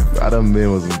 I done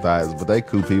been with some thoughts, but they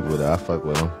cool people though. I fuck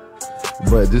with them.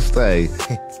 But just say,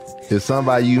 if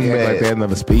somebody you met, like they're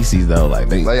another species though, like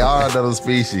they are another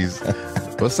species.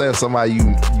 But say if somebody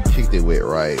you kicked it with,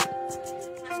 right?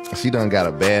 She done got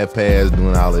a bad past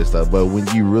doing all this stuff, but when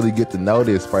you really get to know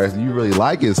this person, you really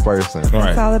like this person. Right.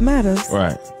 That's all that matters.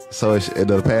 Right. So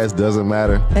the past doesn't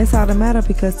matter. That's all that matter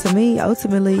because to me,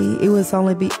 ultimately, it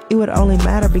would only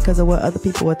matter because of what other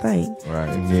people would think. Right.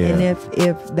 Yeah. And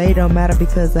if they don't matter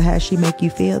because of how she make you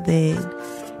feel, then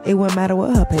it wouldn't matter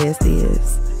what her past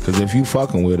is. Because if you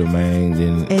fucking with her, man,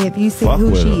 then and if you see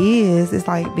who she is, it's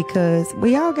like because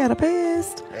we all got a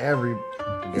past.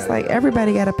 It's like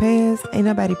everybody got a past. Ain't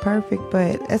nobody perfect,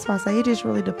 but that's why I say it just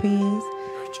really depends.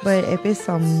 But if it's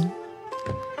some,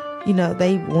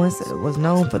 they once was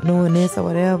known for doing this or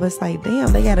whatever, it's like,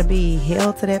 damn, they gotta be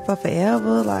held to that for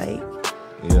forever. Like,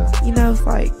 yeah, it's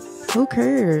like, who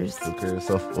cares? Who cares?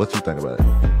 So, what you think about it?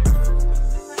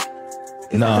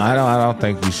 No, I don't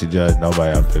think you should judge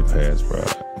nobody off their past, bro.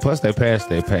 Plus, they past,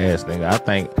 nigga. I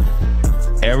think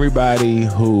everybody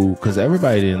who, because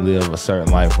everybody didn't live a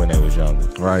certain life when they was younger.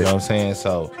 Right. You know what I'm saying?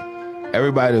 So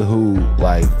everybody who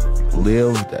like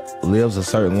lives a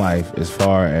certain life as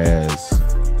far as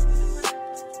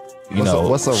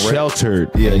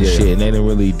sheltered and shit, and they didn't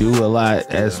really do a lot.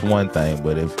 That's one thing.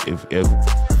 But if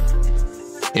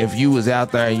you was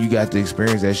out there and you got to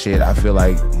experience that shit, I feel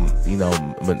like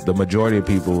the majority of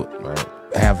people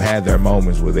have had their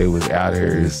moments where they was out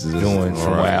here doing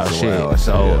some wild shit.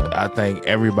 So I think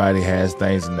everybody has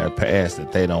things in their past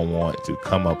that they don't want to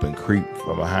come up and creep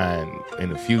from behind in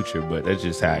the future. But that's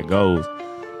just how it goes.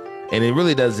 And it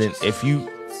really doesn't. If you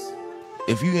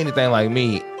anything like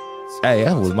me. Hey,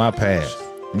 that was my past.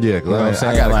 Yeah, because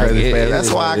I got a crazy past. That's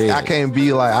why I can't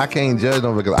be like, I can't judge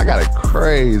them because I got a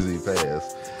crazy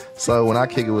past. So when I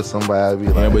kick it with somebody, I be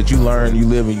like, yeah, but you learn, you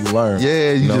live and you learn.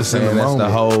 Yeah, you just in the moment.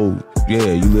 That's the whole,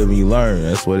 you live and you learn.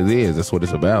 That's what it is. That's what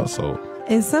it's about. So.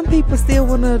 And some people still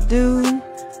want to do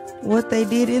what they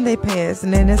did in their past,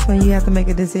 and then that's when you have to make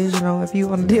a decision on if you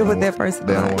want to deal with that person.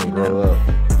 They don't want to grow up.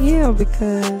 Yeah,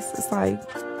 because it's like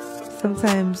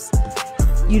sometimes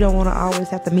you don't want to always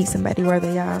have to meet somebody where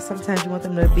they are. Sometimes you want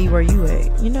them to be where you at,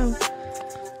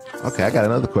 Okay, I got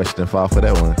another question for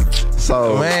that one.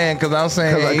 So, man, because I'm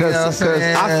saying, because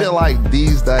I feel like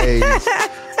these days,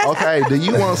 okay, do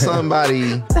you want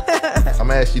somebody? I'm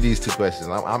gonna ask you these two questions.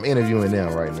 I'm interviewing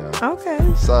them right now. Okay.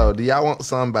 So, do y'all want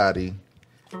somebody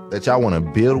that y'all want to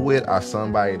build with, or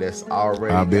somebody that's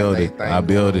already I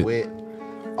build it with,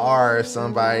 or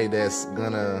somebody that's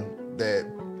gonna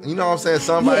you know what I'm saying?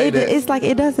 Somebody it's like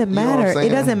it doesn't matter. It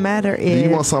doesn't matter if you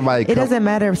want somebody. It doesn't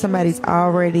matter if somebody's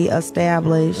already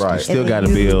established. Right. You still got to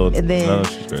build. And then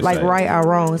right or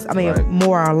wrongs. I mean,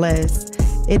 more or less.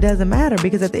 It doesn't matter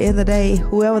because at the end of the day,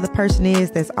 whoever the person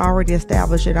is that's already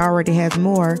established and already has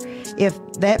more, if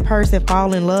that person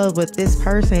fall in love with this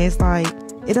person, it's like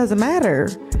it doesn't matter.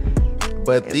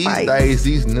 But these days,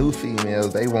 these new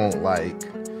females, they want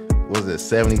was it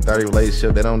 70-30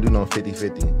 relationship? They don't do no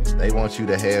 50-50. They want you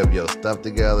to have your stuff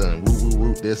together and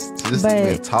woo. This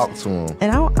even talk to them.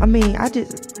 And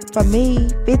for me,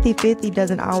 50-50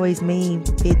 doesn't always mean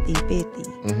 50-50.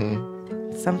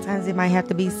 Mm-hmm. Sometimes it might have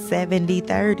to be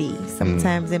 70-30.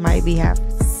 Sometimes it might be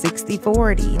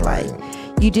 60-40. Like,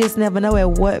 you just never know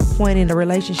at what point in the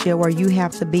relationship where you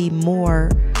have to be more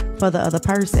for the other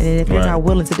person. And if you're not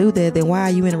willing to do that, then why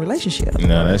are you in a relationship?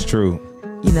 No, that's true.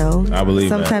 I believe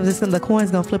sometimes that. The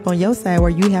coin's gonna flip on your side where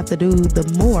you have to do the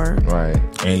more. Right.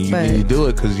 And you do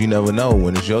it because you never know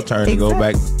when it's your turn to go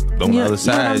back on the other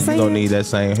side. You're gonna need that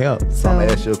same help. So I'm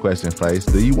gonna ask you a question, Face.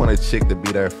 Do you want a chick to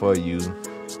be there for you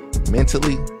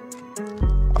mentally,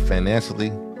 or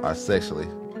financially, or sexually?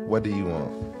 What do you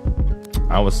want?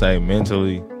 I would say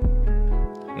mentally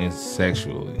and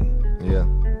sexually. Yeah.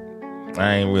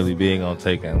 I ain't really big on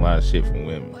taking a lot of shit from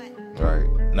women. Right.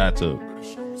 Not to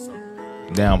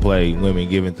downplay women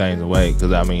giving things away,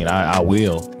 because I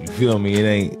will. You feel me? It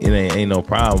ain't no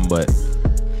problem. But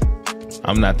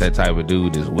I'm not that type of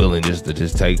dude that's willing just to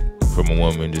take from a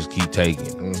woman and just keep taking.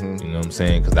 Mm-hmm. You know what I'm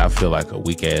saying? Because I feel like a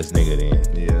weak ass nigga then.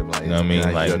 Yeah, you know what I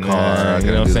mean? Like, your car, you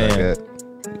know what I'm saying?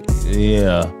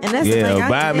 And that's the thing,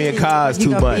 buy me a car is too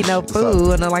much. Be no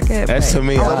food and like that. That's to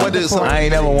me. I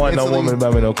ain't never want no woman to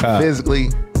buy me no car. Physically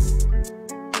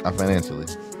or financially?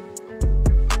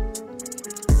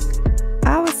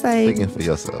 I would say speaking for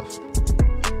yourself.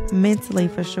 Mentally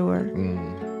for sure.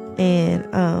 And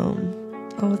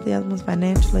what was the other ones?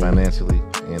 Financially. And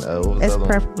what was that's the other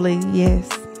preferably one? Yes.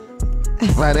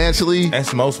 Financially.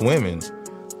 That's most women.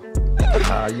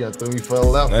 You threw me for a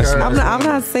left. I'm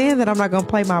not saying that I'm not gonna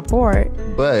play my part.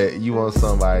 But you want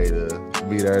somebody to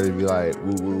be there to be like,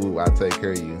 woo, I take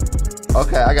care of you.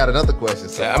 Okay, I got another question.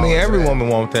 So every woman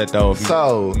wants that though.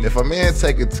 So if a man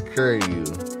taking care of you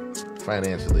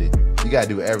financially, you gotta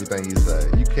do everything you say.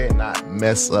 You cannot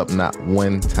mess up not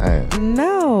one time.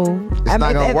 No, it's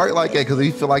not gonna work like that, because if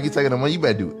you feel like you're taking the money, you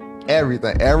better do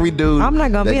everything. Every dude, I'm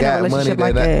not gonna be in a relationship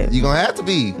like that. You're gonna have to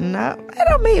be. No, I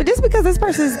don't mean just because this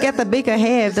person's got the bigger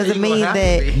half doesn't mean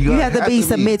that you have to be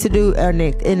submit to do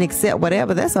and accept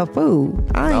whatever. That's a fool.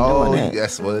 I ain't doing that.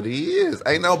 That's what it is.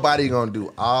 Ain't nobody gonna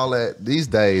do all that these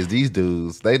days. These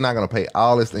dudes, they not gonna pay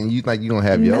all this, and you think you gonna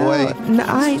have your way? No,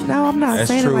 I'm not That's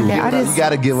saying true. it like that. You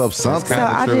gotta give up something. So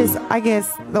I guess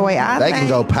the way they can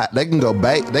go pay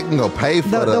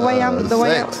for the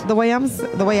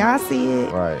way I see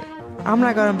it. Right. I'm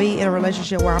not going to be in a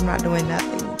relationship where I'm not doing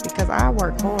nothing, because I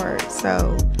work hard.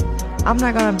 So I'm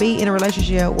not going to be in a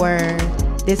relationship where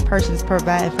this person's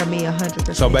providing for me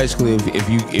 100%. So basically,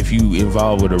 if you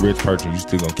involve with a rich person, you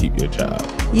still gonna keep your job.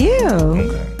 Yeah.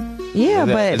 Okay. Yeah,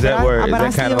 is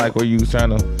that kind of like where you was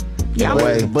trying to? Yeah, in a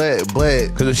way. But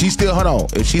Because if she's still, hold on,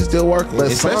 if she's still working,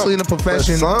 especially in the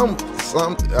profession.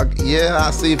 Yeah,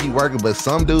 I see if you working, but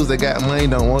some dudes that got money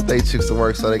don't want their chicks to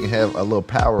work so they can have a little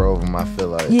power over them, I feel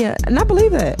like. Yeah, and I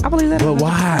believe that. But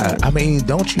why? I mean,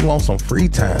 don't you want some free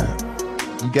time?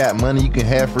 You got money, you can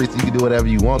have free, you can do whatever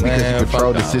you want because you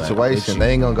control the situation.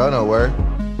 They ain't gonna go nowhere.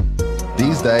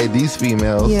 These days, these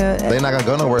females, they not gonna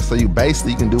go nowhere. So you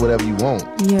basically can do whatever you want.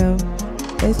 Yeah,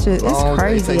 it's just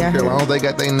crazy. As long as they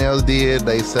got their nails did,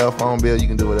 they cell phone bill, you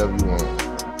can do whatever you want.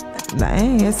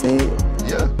 Dang, that's it.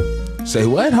 Yeah. Say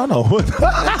what? Hold on.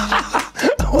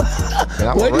 And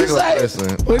I'm a regular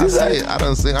person. What'd you say? I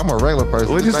done seen. I'm a regular person.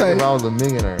 What'd you say? If I was a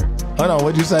millionaire. Hold on.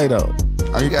 What'd you say though?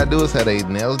 All you gotta do is have their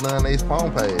nails done, their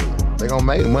phone paid. They gonna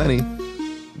make money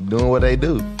doing what they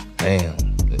do. Damn.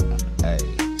 Hey,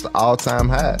 it's an all-time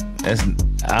high.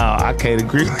 I can't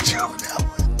agree with you.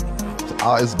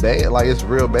 It's bad. Like it's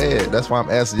real bad. That's why I'm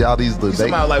asking y'all these. You talking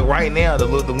about like right now, the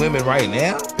women right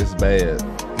now? It's bad.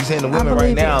 You saying the women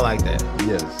right now like that?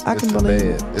 Yes. I can believe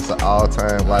it. It's an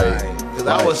all-time like. Cause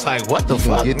I was like, what the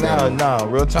fuck? No,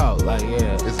 real talk. Like,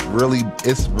 yeah. It's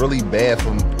really bad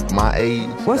for my age.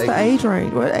 What's the age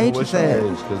range? What age is that?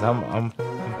 Because I'm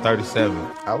 37.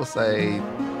 I would say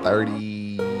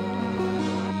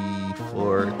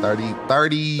 34,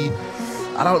 30.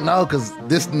 I don't know, because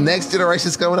this next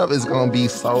generation's coming up is going to be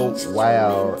so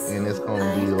wild, and it's going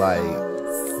to be like...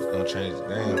 It's going to change the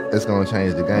game. It's going to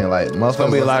change the game. Like, it's going to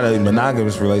be a lot of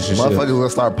monogamous relationships. Motherfuckers going to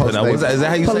start posting... Is that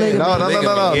how you say it? No. This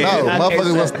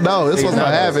was going to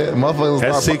happen.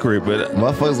 That's secret, but...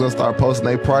 Motherfuckers going to start posting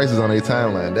their prices on their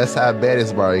timeline. That's how bad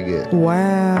it's about to get.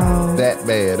 Wow. That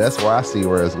bad. That's where I see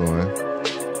where it's going.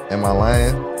 Am I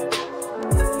lying?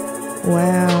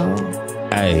 Wow.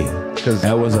 Hey,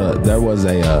 there was a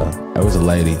lady,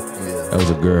 that was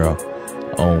a girl,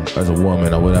 as a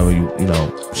woman or whatever, you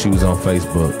know, she was on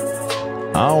Facebook.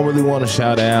 I don't really want to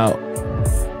shout out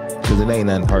because it ain't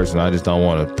nothing personal. I just don't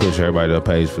want to push everybody to a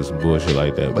page for some bullshit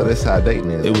like that. But that's how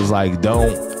dating is. It was like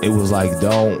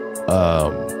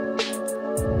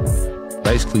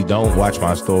basically don't watch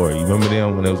my story. You remember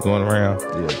them when it was going around?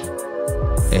 Yeah.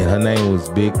 And her name was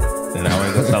Big. And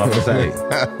that's all I'm gonna say.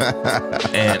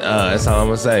 And that's all I'm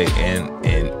gonna say. And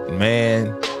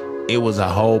man, it was a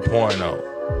whole porno.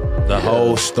 The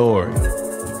whole story.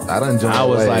 I done joined. I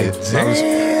was like,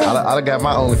 damn. I done got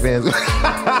my OnlyFans.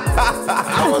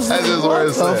 I was like, what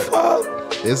the fuck?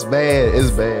 It's bad.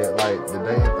 It's bad. Like the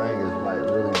damn thing is like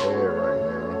really bad right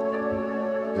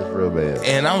now. It's real bad.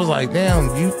 And I was like, damn,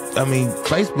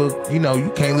 Facebook, you know,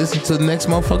 you can't listen to the next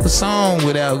motherfucking song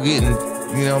without getting,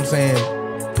 you know what I'm saying,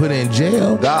 put in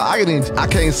jail. I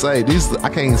can't say this. I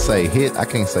can't say hit. I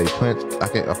can't say punch. I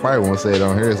probably won't say it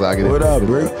on here, so I get. What up,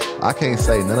 bro? I can't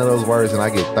say none of those words, and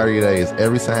I get 30 days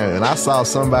every time. And I saw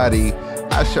somebody.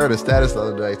 I shared a status the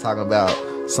other day talking about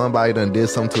somebody done did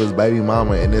something to his baby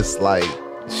mama, and it's like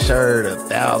shared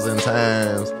 1,000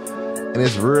 times, and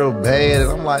it's real bad.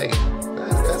 And I'm like,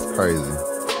 that's crazy.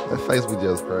 That Facebook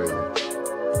just crazy.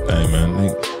 Hey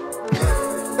man.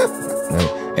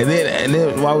 And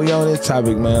then while we on this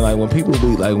topic, man, like when people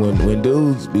be like when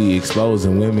dudes be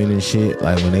exposing women and shit,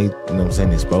 like when they, you know what I'm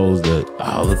saying, exposed the,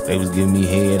 oh look, they was giving me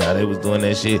head, how they was doing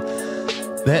that shit,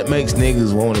 that makes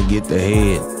niggas want to get the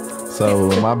head. So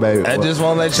when my baby, I just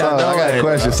want to let y'all know. I got a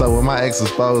question. So when my ex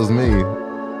exposed me,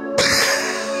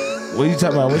 what you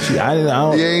talking about? I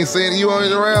don't. You ain't seen, you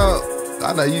ain't around.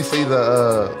 I know you see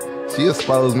she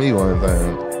exposed me one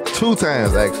time, 2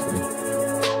 times actually.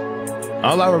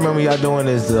 All I remember y'all doing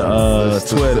is the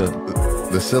Twitter.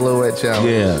 The silhouette challenge.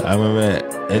 Yeah, I remember that.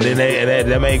 And then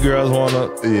that made girls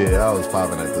wanna. Yeah, I was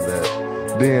popping after that.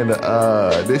 Then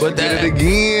she did it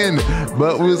again.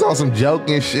 But we was on some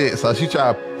joking shit. So she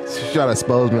tried to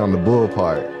expose me on the bull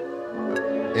part.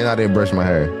 And I didn't brush my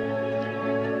hair.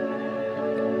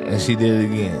 And she did it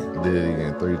again. Did it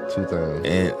again 2 times.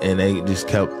 And they just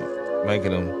kept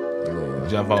making them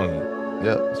jump on you.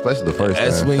 Yep, especially the first time.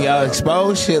 That's when y'all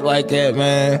expose shit like that,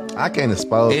 man. I can't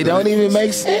expose it. Don't even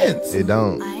make sense. It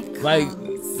don't. Like,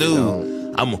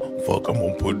 dude, I'm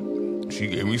gonna put, she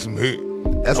gave me some hit.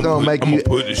 That's gonna make you. I'm gonna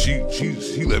put it, she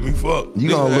let me fuck. You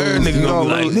gonna lose. Nigga gonna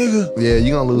be like, nigga. Yeah,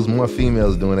 you gonna lose more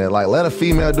females doing that. Like, let a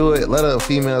female do it. Let a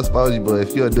female expose you. But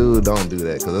if you're a dude, don't do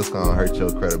that, because that's gonna hurt your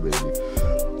credibility.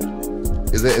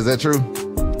 Is that true?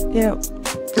 Yep.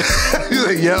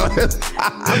 Like, yeah.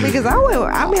 Because I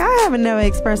haven't never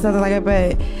expressed something like that,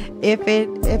 but if it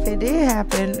did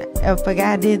happen, if a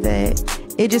guy did that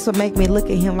it just would make me look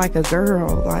at him like a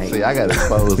girl. Like, See, I got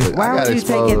exposed. why would you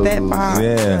take it that far?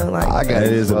 Yeah. Like, I got That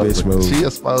is a bitch move. She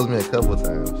exposed me a couple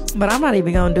times. but I'm not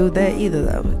even gonna do that either,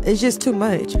 though. It's just too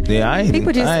much. Yeah, I ain't.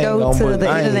 People just I ain't go gonna to put- the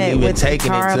I ain't internet even with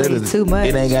taking it to Carly the- too much.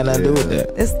 It ain't got nothing to do with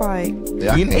that. It's like,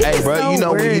 Yeah, You, It's hey, just bro, so you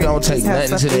know when you weird don't to take have nothing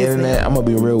to stuff the business. internet. I'm gonna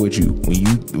be real with you.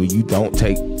 When you don't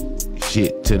take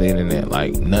shit to the internet,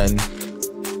 like nothing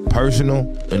personal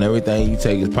and everything you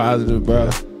take is positive, bro.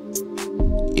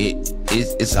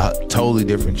 It's a totally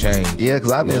different change. Yeah,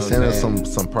 because I've You been know what I'm seeing saying?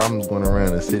 some problems going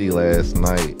around the city last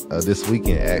night, this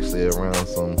weekend actually, around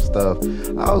some stuff.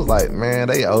 I was like, man,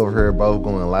 they over here both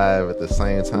going live at the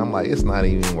same time. Like, it's not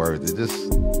even worth it.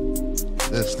 Just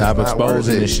Stop it's not worth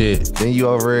exposing it. the shit. Then you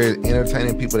over here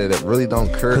entertaining people that really don't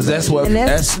care. Cause that's what and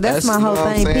that's my you whole know what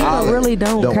I'm thing. saying? People really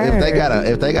don't care.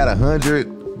 If they got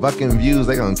 100 fucking views,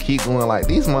 they gonna keep going. Like,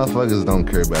 these motherfuckers don't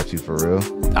care about you for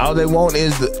real. All they want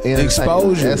is the Entertainment.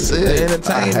 exposure. That's it. The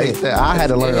entertainment. I hate that. I had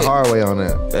to learn the hard way on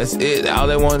that. That's it. All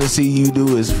they want to see you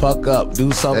do is fuck up,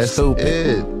 do something That's stupid.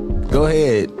 it. Go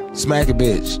ahead, smack a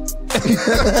bitch.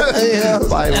 Yeah,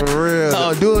 like, for real.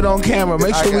 Oh, do it on camera.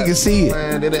 Make sure we can see it.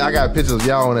 Man, then I got pictures of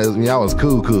y'all when y'all was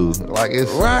cool. Like, it's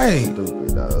Right.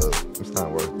 stupid, dog. It's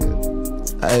not worth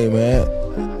it. Hey man,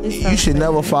 It's you should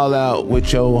never fall out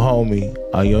with your homie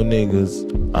or your niggas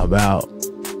about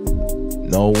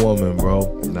no woman, bro.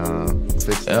 Nah,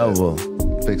 fix that. Ever.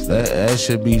 Fix that. That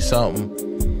should be something.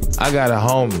 I got a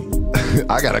homie.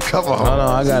 I got a couple. No,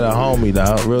 I got a homie,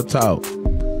 dog. Real talk.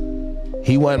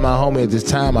 He wasn't my homie at this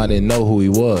time. I didn't know who he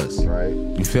was. Right.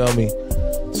 You feel me?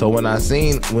 So when I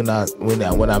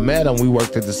met him, we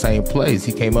worked at the same place.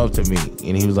 He came up to me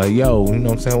and he was like, "Yo, you know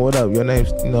what I'm saying? What up? Your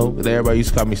name's, you know?" Everybody used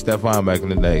to call me Stefan back in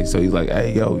the day. So he's like,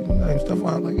 "Hey, yo, your name's Stefan?"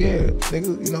 I'm like, "Yeah,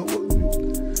 nigga, you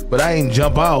know." But I ain't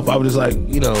jump off. I was just like,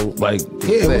 you know, like,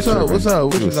 "Yeah, what's up? What's up?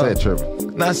 What You you was know?" set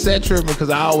tripping. Not set tripping because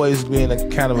I always been a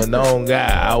kind of a known guy.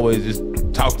 I always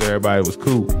just talk to everybody. It was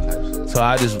cool. So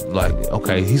I just like,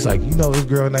 okay. He's like, "You know this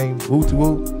girl named Wooty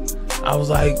Woo?" I was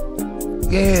like,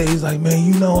 "Yeah." He's like, "Man,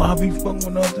 you know I'll be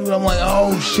fucking with her dude." I'm like,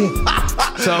 "Oh shit."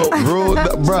 So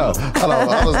Bro, hold on,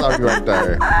 I'm gonna stop you right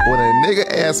there. When a nigga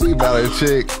asks me about a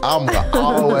chick, I'm gonna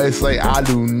always say I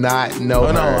do not know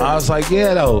her. no, I was like,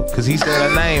 "Yeah, though," because he said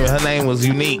her name, and her name was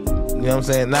unique. You know what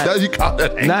I'm saying? Does you call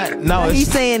that name? No,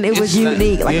 He's saying it was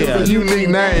unique. Like, yeah, it was a unique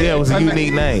name. Yeah, it was a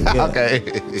unique name. Yeah.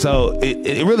 Okay. So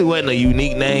it really wasn't a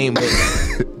unique name, but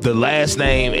the last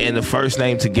name and the first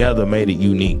name together made it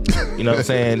unique. You know what I'm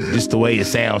saying? Just the way it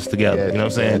sounds together. You know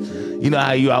what I'm saying? You know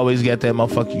how you always get that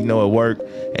motherfucker you know at work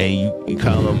and you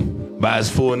call him by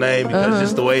his full name because it's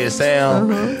just the way it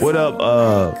sounds. What up?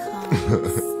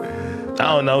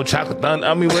 I don't know, chocolate thunder.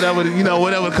 I mean, whatever, you know,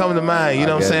 whatever comes to mind. You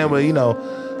know what I'm saying? But you know,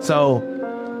 so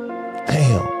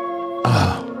damn.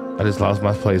 I just lost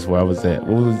my place where I was at.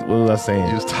 What was I saying?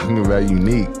 You was talking about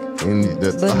unique and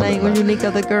the name was unique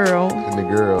of the girl. and the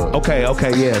girl. Okay,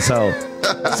 yeah.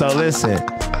 So listen.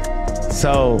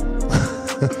 So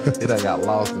It done got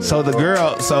lost. In the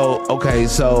girl.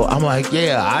 So I'm like,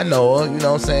 yeah, I know her. You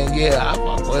know what I'm saying? Yeah, I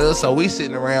fuck with her. So we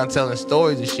sitting around telling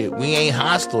stories and shit. We ain't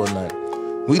hostile or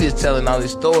nothing. We just telling all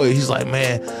these stories. He's like,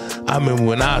 "Man, I remember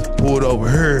when I pulled over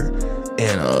her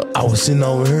and I was sitting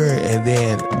over her, and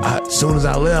then as soon as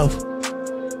I left,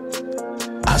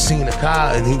 I seen a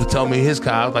car, and he was telling me his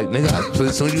car. I was like, nigga,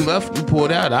 as soon as you left, you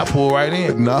pulled out. I pulled right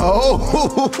in. No.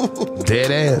 Dead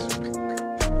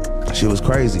ass. Shit was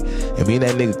crazy. And me and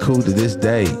that nigga cool to this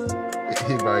day.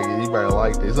 He better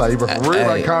like this. Like, for real,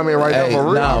 like, comment right now. For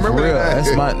real. Nah, I remember for real. that.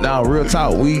 That's real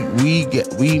talk.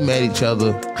 We met each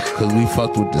other because we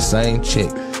fucked with the same chick.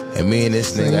 And me and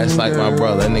this nigga, that's like my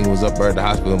brother. That nigga was up there at the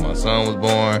hospital. My son was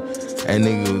born. That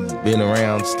nigga was been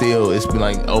around still. It's been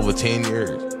like over 10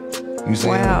 years. You see?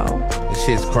 Wow. This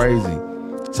shit's crazy.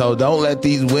 So don't let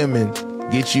these women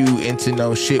get you into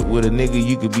no shit with a nigga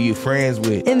you could be friends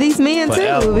with. And these men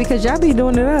Forever. too, because y'all be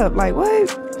doing it up. Like, what?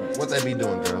 What they be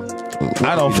doing, girl?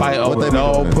 I don't fight What over they be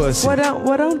no doing? pussy. What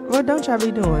don't y'all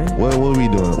be doing? What we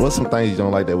doing? What's some things you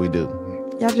don't like that we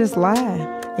do? Y'all just lie.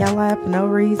 Y'all lie for no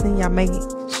reason. Y'all make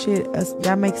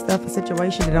y'all make stuff a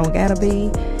situation that don't gotta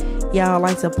be. Y'all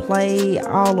like to play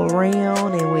all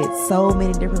around and with so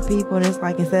many different people, and it's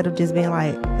like, instead of just being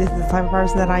like, this is the type of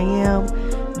person that I am,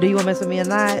 do you want to mess with me or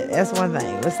not? That's one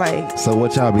thing. It's like, So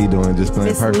what y'all be doing? Just playing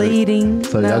misleading.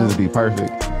 perfect? So No. y'all just be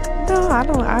perfect? No,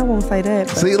 I won't say that.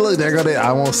 But See, look, there go that.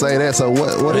 I won't say that. So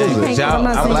what is can't- it? Y'all, I'm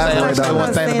not I'm saying- saying I'm that's not one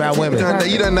thing saying about that women.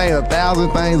 you You done named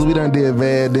 1,000 things we done did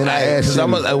bad. Then I asked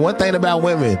you. One thing about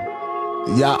women,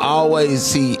 y'all always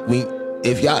see,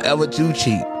 if y'all ever do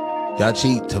cheat, y'all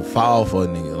cheat to fall for a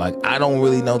nigga. Like, I don't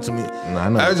really know too many. I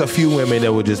know. There's a few women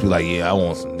that would just be like, yeah, I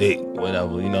want some dick. You know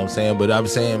whatever, you know what I'm saying? But I'm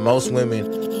saying most women,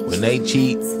 when they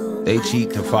cheat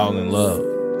to fall in love.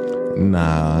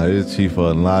 Nah, it's cheat for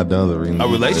a lot of other reasons. A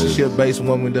relationship-based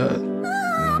woman does.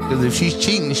 Because if she's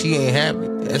cheating, she ain't happy.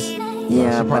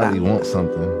 Yeah, she probably wants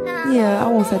something. Yeah, I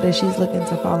won't say that she's looking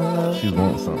to fall in love. She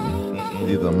wants something.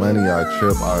 Either money or a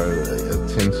trip or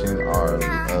attention or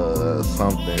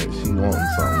something. She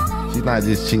wants something. She's not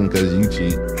just cheating because you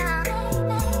cheat.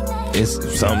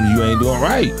 It's something you ain't doing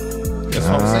right. That's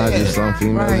what I'm saying. Just some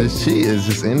females just cheat. It's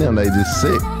just in them. They just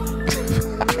sick.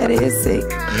 That is sick.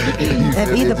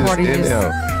 And either party just.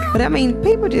 But I mean,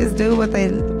 people just do what they I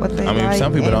mean, like,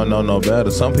 some people don't know no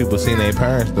better. Some people seen their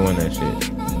parents doing that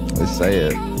shit. It's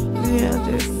sad. Yeah,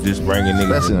 just bringing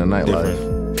niggas. Especially in the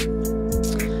nightlife.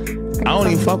 I don't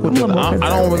even fuck with I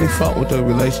don't really fuck with the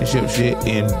relationship shit,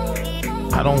 and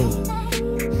I don't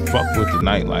fuck with the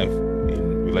nightlife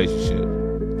in relationship.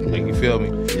 Like, you feel me?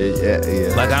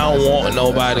 Yeah. Like, I don't want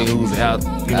nobody who's out,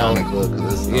 you know.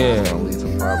 It's gonna lead to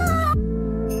problems.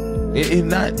 It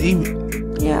not even.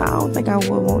 Yeah, I don't think I would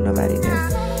want nobody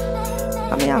that's.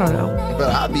 I mean, I don't know.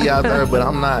 But I be out there, but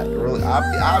I'm not really.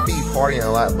 I be partying a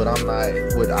lot, but I'm not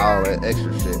with all that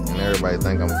extra shit, and everybody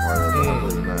think I'm a party, but I'm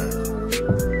really not.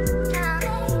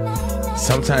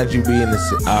 Sometimes you be in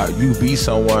you be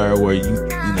somewhere where you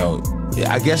know.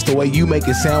 I guess the way you make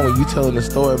it sound when you telling the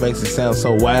story makes it sound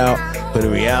so wild, but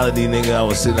in reality, nigga, I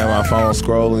was sitting on my phone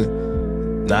scrolling,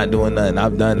 not doing nothing.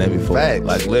 I've done that before. Facts.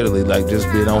 Like, literally, like, just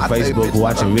being on Facebook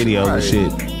watching videos and shit,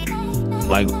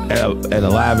 like at a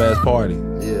live ass party,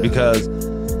 because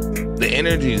the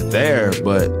energy is there.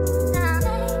 But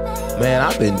man,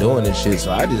 I've been doing this shit,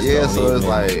 so I just so it's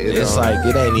like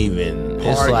it ain't even.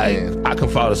 It's like I can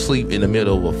fall asleep in the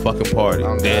middle of a fucking party,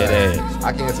 dead ass.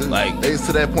 I can't too. Like, it's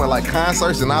to that point, like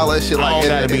concerts and all that shit. I don't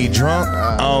gotta be drunk.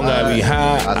 I don't gotta be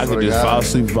high. I can just fall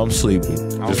asleep if I'm sleeping.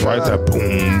 Just right there,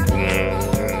 boom, boom.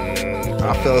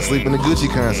 I fell asleep in the Gucci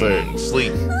concert.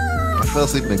 Sleep. I fell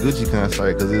asleep in the Gucci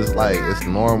concert because it's like it's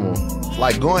normal.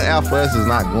 Like, going out for us is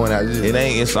not going out. It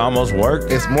ain't. It's almost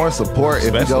work. It's more support.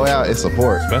 If you go out, it's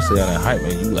support. Especially on that hype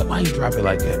man. You like, why you drop it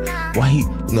like that? Why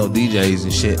DJs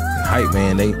and shit, and hype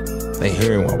man, they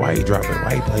hearing why he drop it?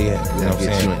 Why he play that? You know what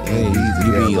I'm saying?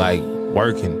 You be like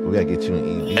working. We gotta get you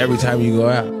an ED every time you go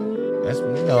out. That's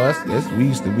we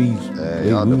used to be.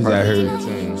 We was out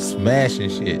here smashing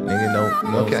shit, nigga.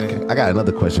 Okay. I got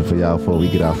another question for y'all before we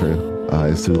get off here.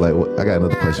 It's too late. I got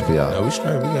another question for y'all. No, we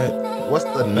straight. We got. What's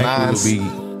the I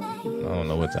don't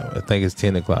know what time. I think it's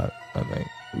 10 o'clock. I think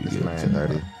it's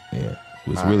 9:30. Yeah,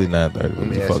 it's really 9:30. Let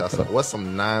me ask y'all something. What's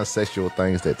some non-sexual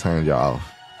things that turn y'all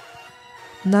off?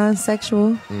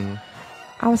 Non-sexual?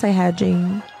 I would say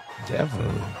hygiene.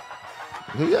 Definitely.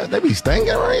 They be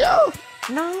stinking around y'all?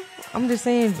 No, I'm just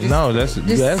saying. That's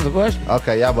the question.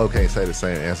 Okay, y'all both can't say the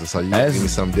same answer, so you gotta give me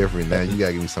something different. Now you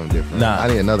gotta give me something different. Nah, I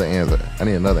need another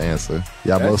answer.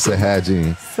 Y'all both said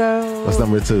hygiene. So what's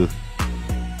number 2?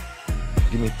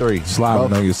 Give me 3.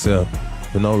 Slobbering on yourself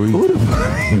for no reason. Who the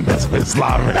fuck? That's what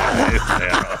slobbering on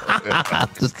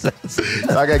yourself.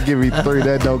 I gotta give me 3.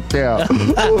 That don't count.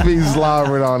 Who be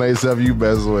slobbering on themselves? You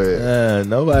best with.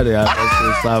 Nobody out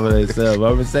there slobbering themselves.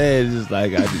 I'm saying, just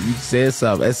like you said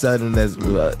something. That's something that's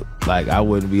like I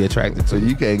wouldn't be attracted to. So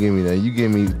you can't give me that. You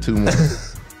give me 2 more.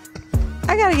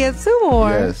 I gotta get 2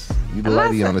 more. Yes, you the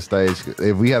lady on the stage.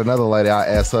 If we had another lady, I'll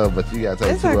ask her, but you gotta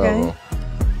take it's 2 okay. of them.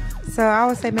 So I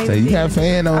would say maybe. So you got a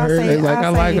fan on her? I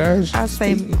like her. I'll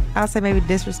say maybe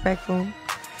disrespectful.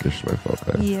 Disrespectful.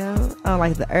 Okay. Yeah, I don't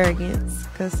like the arrogance,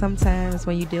 because sometimes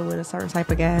when you deal with a certain type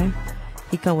of guy,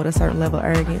 he come with a certain level of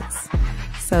arrogance.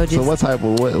 So what type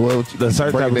of what the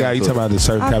certain type of guy you talking about? The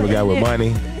certain type of guy with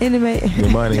money, intimate,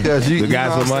 with money. Because the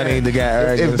guys with money, the guy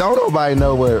arrogance. If don't nobody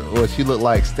know what she look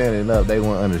like standing up, they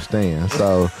won't understand.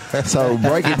 So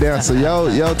break it down. So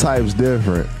your type's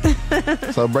different.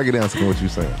 So break it down to me what you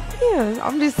saying. Yeah,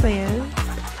 I'm just saying.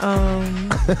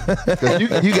 Cause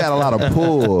you got a lot of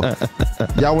pull.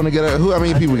 Y'all want to get how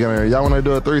many people get her? Y'all want to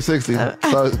do a 360?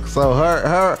 So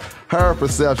her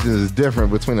perception is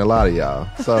different between a lot of y'all.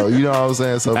 So you know what I'm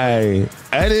saying? So hey,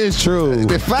 that is true.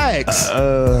 The facts,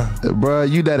 bro.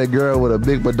 You that a girl with a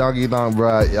big badonkey dong,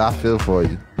 bro. I feel for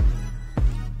you.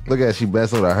 Look at she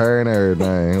blessed with her hair and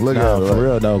everything. Look at her, for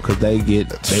real though, cause they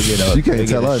get a you can't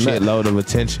tell her shitload of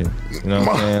attention. You know what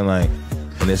I'm saying? Like.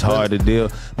 And it's hard to deal,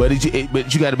 but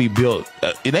you got to be built.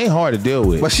 It ain't hard to deal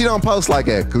with. But she don't post like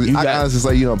that. Cause I honestly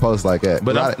say you don't post like that.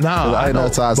 But I know.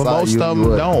 But most of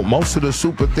them don't. Most of the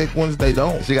super thick ones, they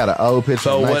don't. She got an old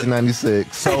picture from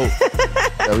 1996. So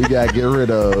that we gotta get rid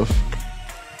of.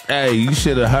 Hey, you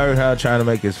should have heard her trying to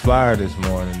make his flyer this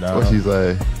morning, dog. What she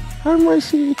say? How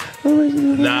much you?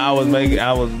 Nah, I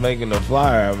was making the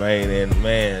flyer, man, and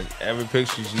man, every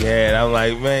picture she had, I'm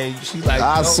like, man, she's like,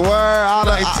 I swear,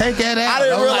 take that out. I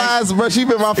didn't realize, bro. She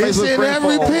been my Facebook It's in friend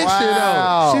every for a picture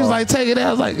while. though. She was like, take it out.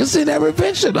 I was like, it's in every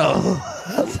picture though.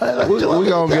 We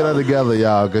gonna get her together,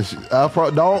 y'all. Cause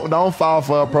don't fall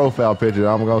for a profile picture.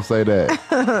 I'm gonna say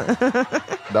that.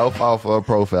 Don't fall for a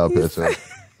profile picture.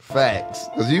 Facts.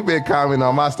 Cause you've been commenting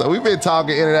on my stuff. We've been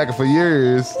talking, interacting for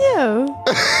years. Yeah.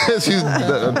 She's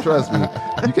trust me.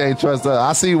 You can't trust her.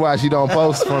 I see why she don't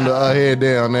post from the head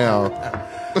down now.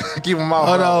 Keep them off.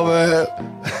 Hold on, man.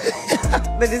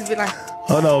 But just be like.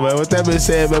 Hold on, man. With that being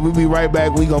said, man, we be right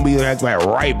back. We gonna be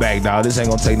right back, dog. This ain't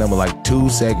gonna take nothing but like 2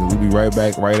 seconds. We be right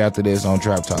back right after this on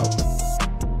Trap Talk.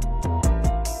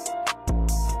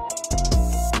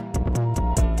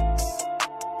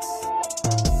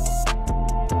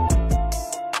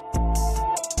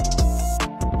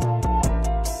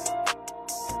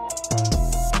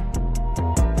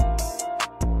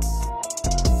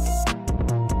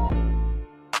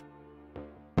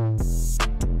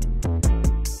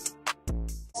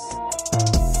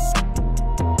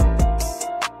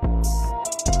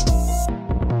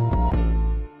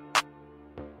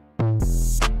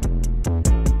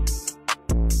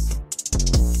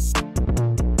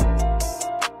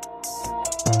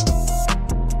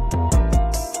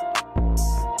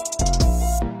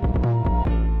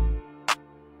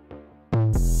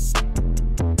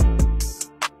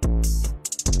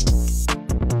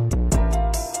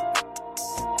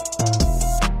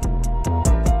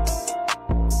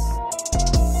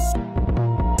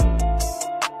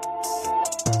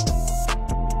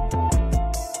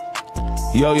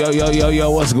 Yo,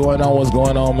 what's going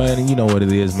on, man? And you know what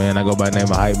it is, man. I go by the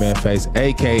name of Hype Man Face,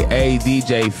 aka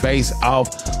DJ Face Off.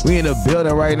 We in the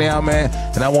building right now, man.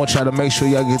 And I want y'all to make sure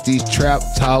y'all get these Trap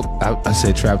Talk, I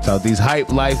said Trap Talk, these Hype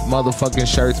Life motherfucking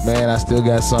shirts, man. I still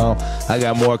got some. I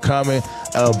got more coming.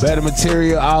 Better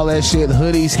material, all that shit.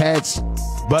 Hoodies, hats,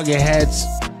 bucket hats,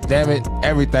 damn it,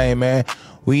 everything, man.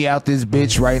 We out this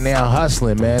bitch right now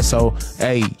hustling, man. So,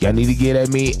 hey, y'all need to get at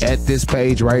me at this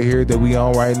page right here that we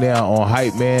on right now on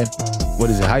Hype Man.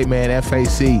 What is it? Hype Man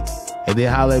FAC. And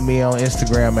then holler at me on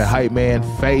Instagram at Hype Man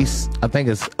Face. I think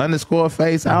it's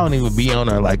 _face. I don't even be on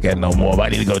there like that no more, but I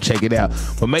need to go check it out.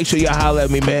 But make sure y'all holler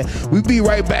at me, man. We be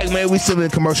right back, man. We still in the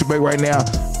commercial break right now.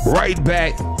 Right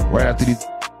back. Right after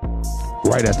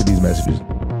these messages.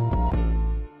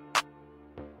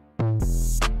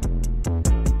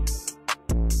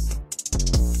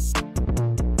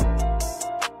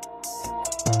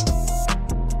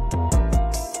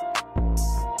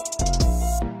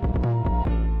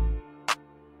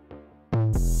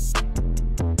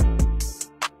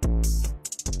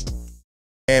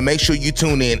 And make sure you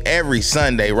tune in every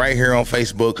Sunday right here on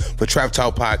Facebook for Trap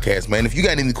Talk Podcast, man. If you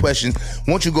got any questions,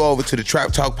 won't you go over to the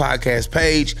Trap Talk Podcast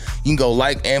page? You can go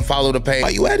like and follow the page.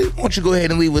 While you at it, won't you go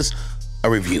ahead and leave us a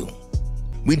review?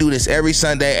 We do this every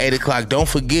Sunday, 8 o'clock. Don't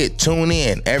forget, tune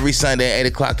in every Sunday, 8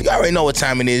 o'clock. You already know what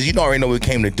time it is. You already know what we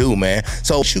came to do, man.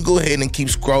 So you go ahead and keep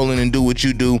scrolling and do what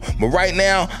you do. But right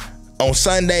now, on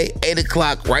Sunday, 8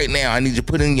 o'clock, right now, I need you to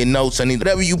put in your notes. I need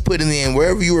whatever you put in,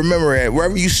 wherever you remember at,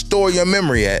 wherever you store your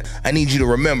memory at, I need you to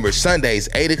remember Sundays,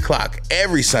 8 o'clock,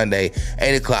 every Sunday,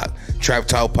 8 o'clock, Trap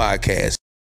Talk Podcast.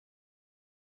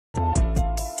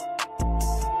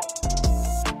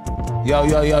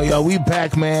 Yo, we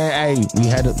back, man. Hey, we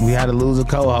had to lose a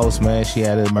co-host, man. She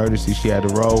had an emergency. She had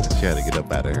to roll. She had to get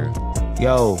up out of here.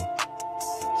 Yo,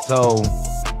 so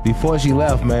before she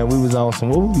left, man, we was on some.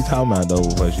 What were we talking about though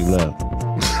before she left?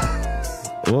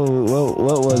 what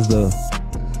was the?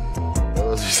 What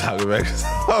was we talking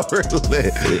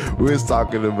about? We was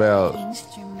talking about.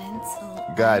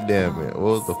 God damn it! What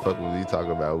was the fuck was he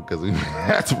talking about? Because we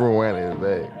had to rewind it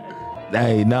back.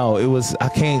 Hey, no, it was.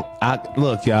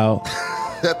 Look, y'all.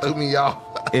 That threw me off.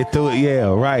 It threw it.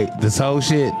 Yeah, right. This whole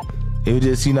shit. It was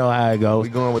just, you know how it goes. We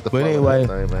going with the flow. But anyway,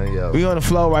 man. Yo. We on the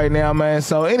flow right now, man.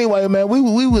 So anyway, man,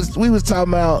 we was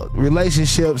talking about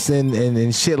relationships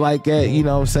and shit like that. You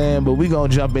know what I'm saying? But we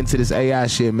gonna jump into this AI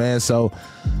shit, man. So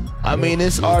I mean,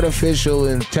 it's artificial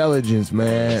intelligence,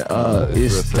 man.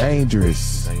 It's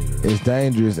dangerous. It's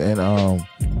dangerous, and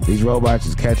these robots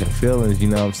is catching feelings. You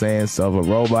know what I'm saying? So if a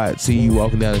robot see you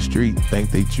walking down the street,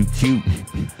 think that you cute,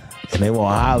 and they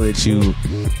won't holler at you,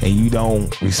 and you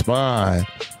don't respond,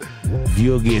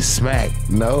 you'll get smacked.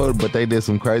 No, but they did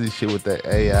some crazy shit with that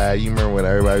AI. You remember when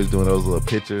everybody was doing those little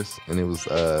pictures, and it was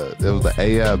the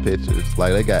AI pictures.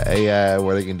 Like they got AI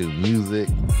where they can do music.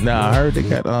 Nah, I heard they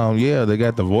got they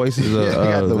got the voices. They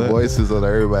got the voices of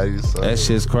everybody. So that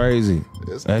shit's crazy.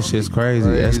 That shit's crazy.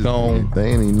 That's going.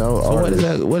 They ain't even know. So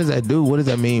what does that do? What does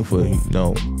that mean for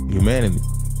humanity?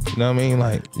 You know what I mean?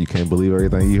 Like you can't believe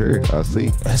everything you heard. I see.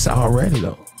 That's already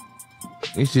though.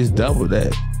 It's just double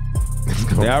that.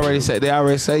 They already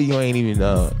say you ain't even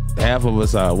half of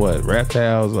us are what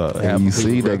reptiles. And you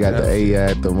see they got the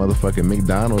AI at the motherfucking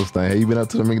McDonald's thing. Have you been up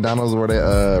to the McDonald's where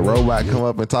that robot come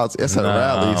up and talk to? It's at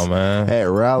rallies. Man. At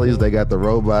rallies they got the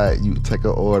robot. You take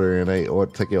an order and they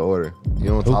take your order. You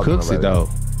don't talk to nobody. Who cooks it though?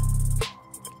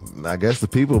 I guess the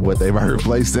people, but they've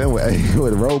replaced them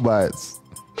with robots.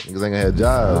 Niggas ain't gonna have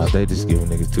jobs. They just giving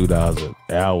niggas $2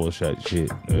 an hour shit.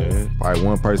 Man. Probably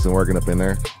one person working up in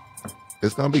there.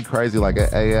 It's gonna be crazy. Like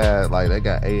AI, like they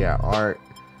got AI art,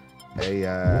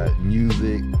 AI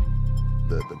music,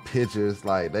 the pictures.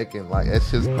 Like they can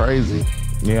that's just crazy.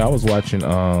 Yeah, I was watching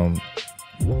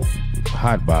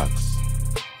Hot Box.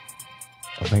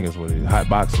 I think that's what it is. Hot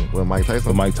boxing with Mike Tyson.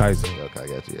 With Mike Tyson. Okay, I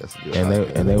got you. Yes. And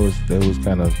they was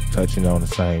kind of touching on the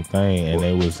same thing, and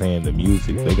they was saying the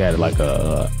music. They got like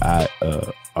a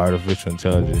artificial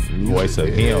intelligence voice of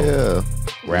him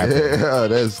rapping. Yeah,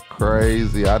 that's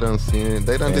crazy. I done seen it.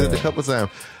 They done did it a couple times.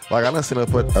 Like I done seen them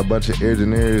put a bunch of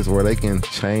engineers where they can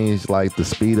change like the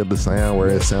speed of the sound where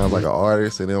it sounds like an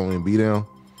artist and they don't even be them.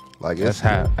 Like that's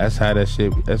how that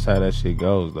shit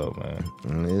goes though, man.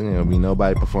 There ain't gonna be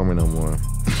nobody performing no more.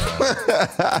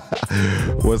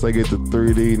 Once they get to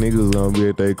 3D, niggas gonna be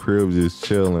at their crib just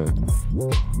chilling.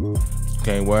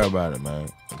 Can't worry about it, man.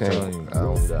 I'm telling you.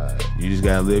 Oh God. You just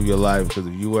gotta live your life, because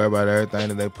if you worry about everything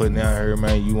that they putting out here,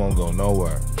 man, you won't go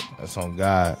nowhere. That's on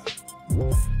God.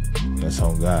 That's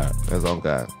on God. That's on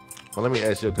God. Well, let me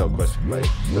ask you a couple questions, mate.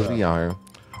 Let's be on here.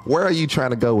 Where are you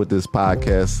trying to go with this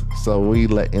podcast? So we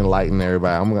enlighten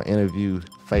everybody. I'm gonna interview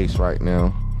Face right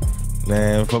now.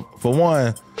 Man, for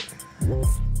one,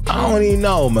 I don't even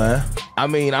know, man. I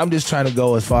mean, I'm just trying to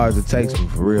go as far as it takes me,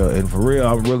 for real. And for real,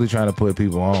 I'm really trying to put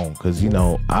people on, because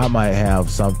I might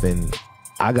have something.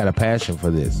 I got a passion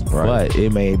for this, but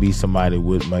it may be somebody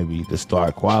with maybe the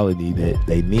star quality that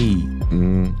they need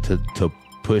to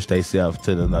push themselves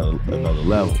to another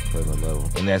level.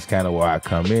 And that's kind of where I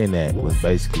come in at, was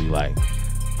basically like,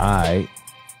 alright,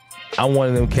 I'm one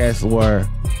of them cats where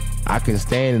I can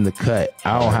stand in the cut.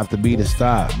 I don't have to be the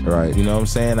star. Right. You know what I'm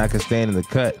saying? I can stand in the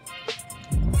cut,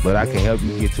 but I can help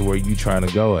you get to where you trying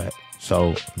to go at.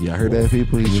 So yeah, I heard that,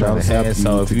 people. He's trying to help you.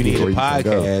 So if you need a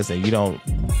podcast and you don't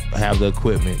have the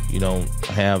equipment, you don't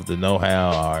have the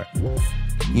know-how, or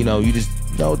you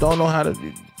just don't know how to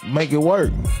make it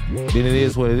work, then it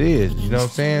is what it is. You know what I'm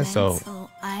saying? So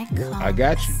I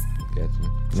got you. You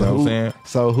know what I'm saying?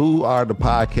 So who are the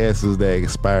podcasters that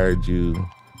inspired you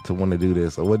to want to do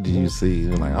this? Or what did you see?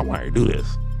 You're like, I want to do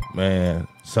this. Man,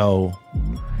 so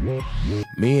me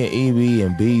and EB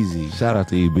and BZ. Shout out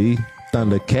to EB.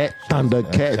 Thundercat.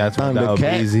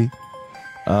 BZ.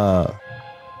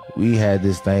 We had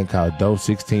this thing called Dope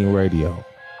 16 Radio.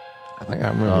 I think I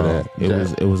remember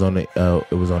that. It was on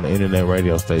the internet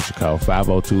radio station called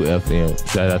 502 FM.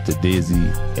 Shout out to Dizzy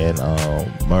and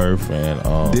Murph and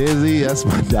Dizzy. That's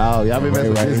my dog. Y'all been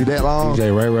messing with Dizzy that long?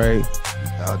 DJ Ray.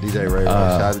 Oh, DJ Ray.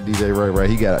 Shout out to DJ Ray.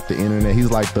 He got the internet. He's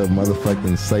like the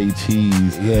motherfucking Say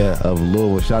Cheese of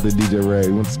Louisville. Shout out to DJ Ray.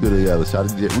 We went to school together. Shout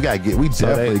out to DJ. We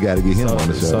definitely got to get him on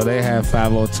the show. So they have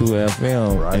 502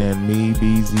 FM and me,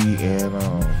 BZ, and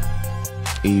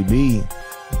EB.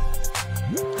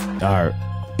 Or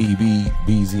EB,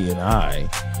 BZ, and I.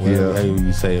 Whatever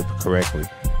you say it correctly.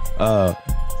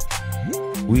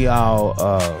 We all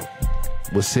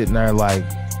was sitting there like,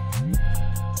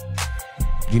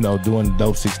 doing the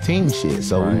Dope 16 shit.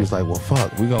 So we was like, well,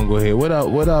 fuck, we gonna go ahead. What up,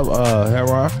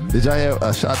 Heron? Did y'all have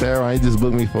a shout to Heron? He just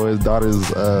booked me for his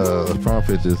daughter's prom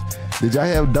pictures. Did y'all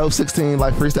have Dope 16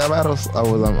 like freestyle battles?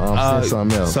 Or was I seeing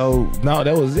something else? So no,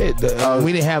 that was it.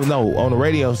 We didn't have on the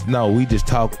radio. No, we just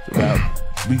talked about.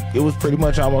 It was pretty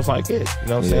much almost like it. You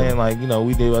know what I'm saying? Like, we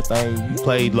did our thing. We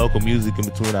played local music in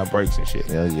between our breaks and shit.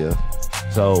 Yeah.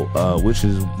 So, which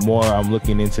is more, I'm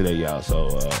looking into that, y'all. So,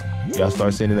 y'all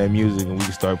start sending that music and we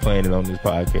can start playing it on this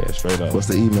podcast straight up. What's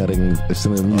the email they can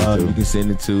send the music to? You can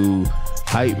send it to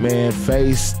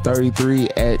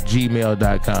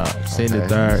hypemanface33@gmail.com. Send it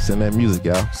there. Send that music,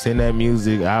 y'all. Send that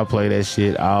music. I'll play that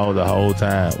shit the whole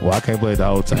time. Well, I can't play it the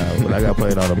whole time, but I gotta play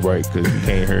it on a break because you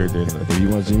can't hear it. If you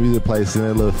want your music played, send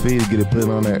that little feed, get it put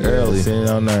on there early. Send it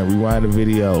on there. Rewind the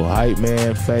video.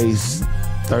 Hypemanface33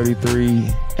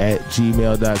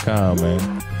 shouts33@gmail.com,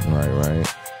 man. Right.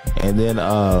 And then,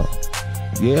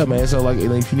 yeah, man. So, like,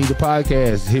 if you need the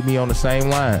podcast, hit me on the same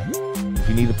line. If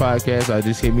you need the podcast,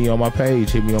 just hit me on my page,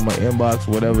 hit me on my inbox,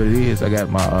 whatever it is. I got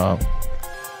my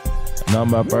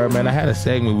number up there, man. I had a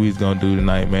segment we was gonna do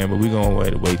tonight, man, but we gonna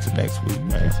wait till next week,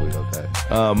 man. Next week, okay.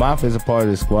 Mafia is a part of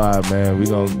the squad, man. We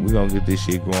gonna get this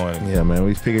shit going. Yeah, man.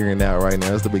 We figuring it out right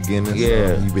now. It's the beginning.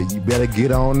 Yeah, so you better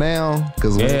get on now,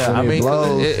 cause when it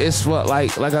blows, it's what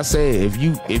like I said. If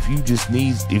you want to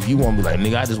be like,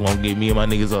 nigga, I just want to get me and my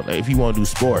niggas up. If you want to do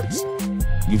sports.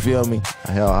 You feel me?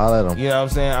 Hell, I'll let them. You know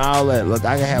what I'm saying? Look,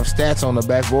 I can have stats on the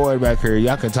backboard back here.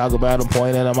 Y'all can talk about them,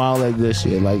 point at them, all that good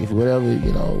shit. Like, whatever,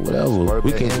 whatever.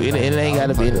 We can. It ain't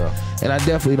gotta be. And I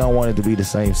definitely don't want it to be the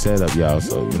same setup, y'all.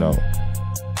 So,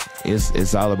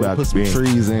 it's all about put some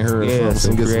trees in here. Yeah,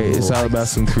 it's all about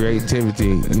some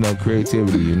creativity.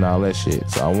 Creativity and all that shit.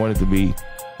 So I want it to be.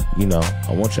 I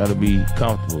want y'all to be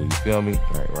comfortable. You feel me?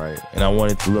 Right. And I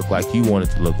want it to look like you want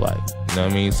it to look like. You know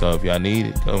what I mean? So if y'all need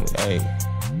it, come. Hey.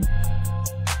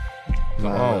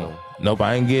 Come on. Nope,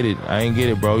 I ain't get it.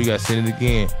 Bro. You gotta send it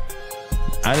again.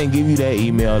 I didn't give you that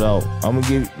email though. I'm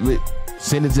gonna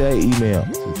send it to that email.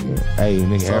 Hey,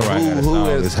 nigga, so Heron got a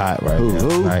song. It's hot right now.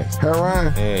 Who? Nice.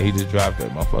 Heron? Yeah, he just dropped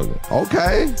that motherfucker.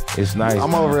 Okay. It's nice.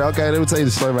 I'm over it. Okay, let me tell you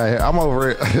the story about here. I'm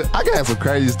over it. I got some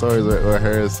crazy stories where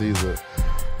Heron sees it.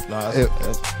 No,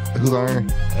 who's on here?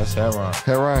 That's Heron.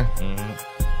 Heron? Mm-hmm.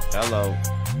 Hello.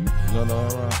 You don't know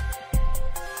Heron?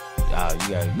 You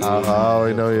got it. I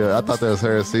already know you. I thought that was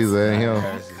Harris Caesar and him.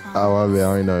 Oh, my bad. I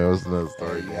already know it was another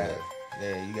story. Yeah,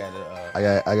 you got to. I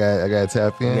got to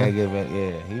tap in.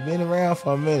 He been around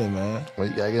for a minute, man. Well,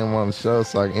 you gotta get him on the show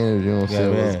so I can interview him. See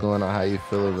what's going on. How you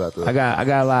feel about this? I got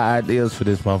a lot of ideas for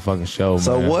this motherfucking show.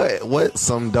 So man. what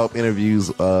some dope interviews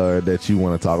that you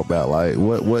want to talk about? Like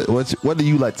what do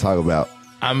you like to talk about?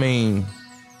 I mean,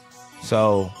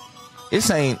 so. It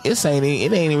ain't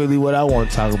really what I want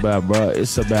to talk about, bro.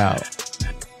 It's about.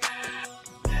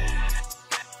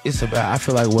 I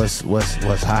feel like what's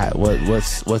hot,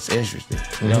 what's interesting.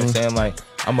 You know what I'm saying? Like,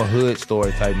 I'm a hood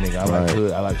story type nigga. I like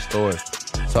hood. I like stories.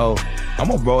 So I'm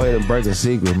gonna go ahead and break a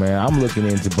secret, man. I'm looking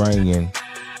into bringing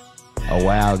a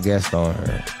wild guest on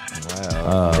her.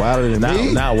 Wow. Wilder than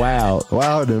me? Not wild.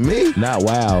 Wilder than me? Not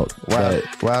wild.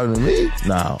 Wilder than me?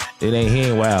 No, he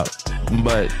ain't wild,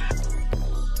 but.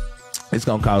 It's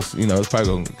gonna cost, it's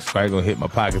probably gonna hit my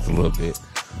pockets a little bit,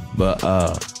 but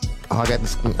I got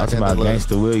this. I'm talking about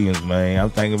Gangsta Williams, man. I'm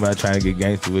thinking about trying to get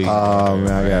Gangsta Williams. Oh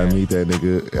man, I gotta meet that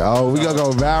nigga. Oh, we gonna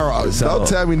go viral. So, don't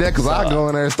tell me that, cause I go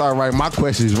in there and start writing my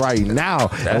questions right now,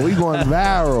 and we going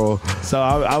viral. So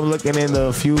I'm looking into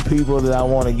a few people that I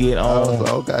want to get on.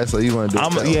 Okay, so you want to do?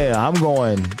 I'm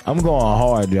going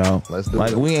hard, y'all. Let's do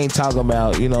it. We ain't talking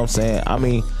about, you know what I'm saying? I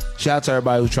mean. Shout out to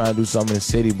everybody who's trying to do something in the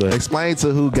city, but explain to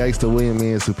who Gangsta William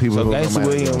is to people. So who Gangsta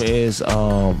William is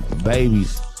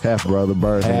Baby's half brother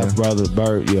Birdman.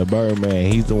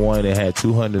 Birdman. He's the one that had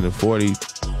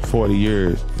 240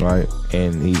 years, right?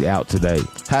 And he's out today.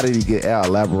 How did he get out?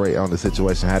 Elaborate on the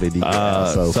situation. How did he get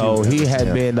out? So he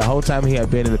had been the whole time he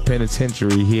had been in the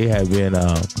penitentiary. He had been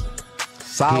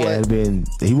solid.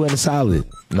 He wasn't solid.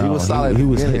 No, he was solid. He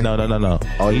was no.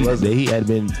 Oh, he wasn't. He had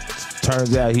been.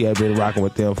 Turns out he had been rocking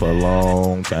with them for a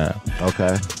long time.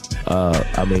 Okay.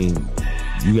 I mean,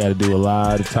 you got to do a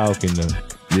lot of talking to.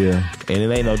 Yeah. And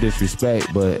it ain't no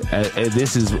disrespect, but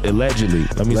this is allegedly.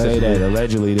 Let me say that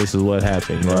allegedly, this is what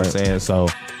happened. You know what I'm saying? So,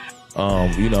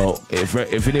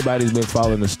 if anybody's been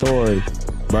following the story,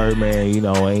 Birdman, ain't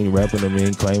repping him,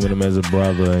 ain't claiming him as a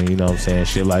brother, and you know what I'm saying,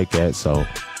 shit like that. So,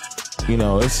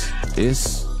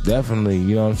 it's definitely,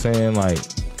 you know what I'm saying, like.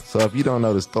 So if you don't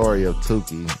know the story of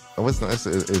Tukey, what is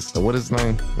his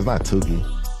name? It's not Tukey.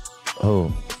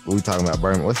 Oh, we talking about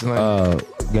Birdman. What's his name?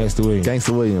 Gangsta Williams.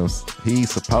 Gangsta Williams. He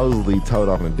supposedly told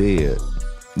on the dead.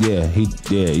 Yeah, he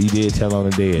did tell on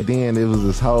the dead. Then there was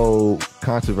this whole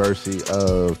controversy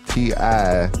of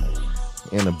T.I.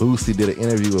 in a Boosie did an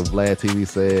interview with Vlad TV,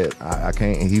 said I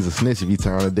can't. He's a snitch if he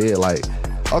turn on the dead. Like,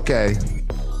 okay.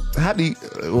 How do you?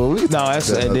 Well, then T.I.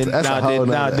 was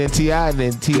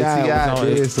on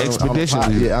Expedition.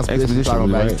 Yeah, Expedition talking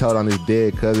about he told on his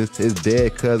dead cousin. His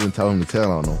dead cousin told him to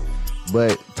tell on him,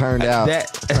 but turned out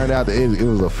that it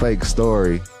was a fake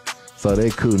story. So they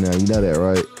cool now. You know that,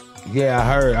 right? Yeah, I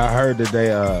heard that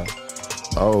they. I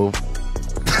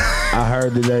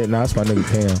heard that they. Nah, that's my nigga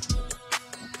Cam.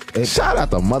 Shout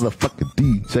out to motherfucking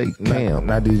DJ Cam.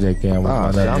 Not DJ Cam.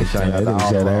 I'm shouting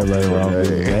out to everybody wrong.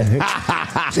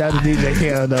 Shout out to DJ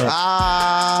Cam though.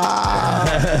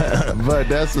 But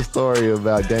that's the story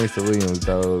about Gangsta Williams,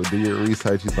 though. Do your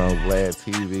research. He's on Vlad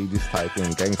TV. Just type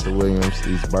in Gangsta Williams.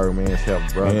 He's Birdman's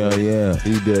half brother. Hell yeah.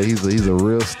 He's a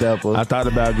real stepper. I thought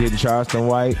about getting Charleston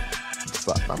White.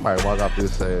 I might walk off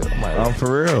this side. I'm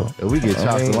for real. If we get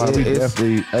Charleston White,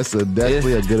 that's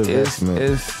definitely a good investment.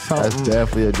 That's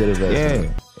definitely a good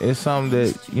investment. Yeah, it's something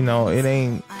that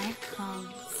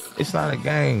it's not a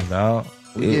game, dog.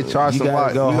 We get Charleston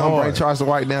White. We're gonna bring Charleston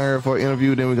White down here for an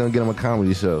interview. Then we're gonna get him a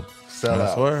comedy show.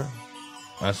 I swear.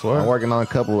 I'm working on a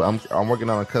couple. I'm working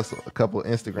on a couple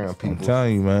Instagram people. I'm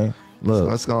telling you, man.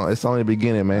 Look, it's only the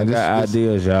beginning, man. I got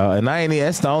ideas, y'all, and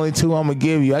that's the only two I'm gonna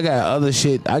give you. I got other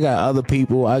shit. I got other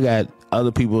people. That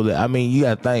you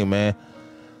gotta think, man.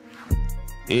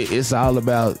 It's all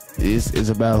about it's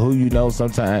about who you know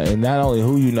sometimes, and not only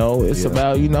who you know. It's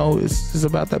about it's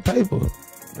about that paper.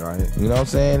 Right. You know what I'm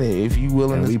saying? If you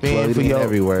willing to spend for your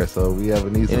everywhere, so we ever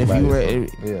need somebody. And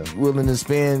if you willing to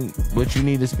spend what you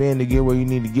need to spend to get where you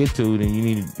need to get to, then you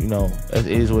need to, it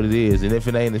is what it is. And if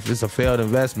it's a failed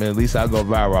investment, at least I'll go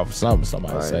viral off of something.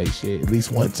 Somebody say shit at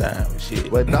least one time. Shit.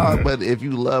 But but if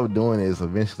you love doing this,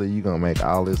 eventually you're gonna make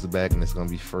all this back, and it's gonna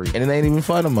be free. And it ain't even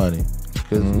for the money,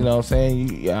 because you know what I'm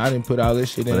saying. I didn't put all this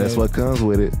shit in. But that's what comes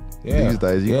with it. Yeah. These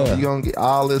days, you gonna get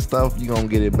all this stuff. You gonna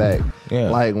get it back.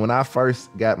 Yeah. Like when I first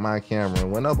got my camera,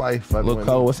 when nobody fucking with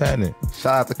Cole, what's happening?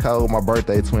 Shout out to Cole, my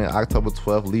birthday twin, October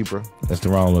 12th, Libra. That's the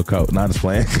wrong little Cole. Not just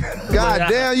playing. God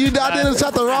damn, you didn't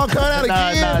shut the wrong code out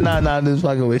again. Nah, I'm just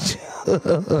fucking with you.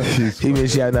 He been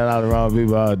shouting out all the wrong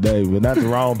people all day, but not the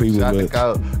wrong people. Shout out to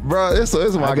Cole. Bro, this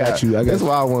is what I got you. This is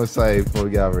what I want to say before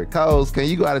we get over it. Coles, can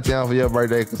you go out of town for your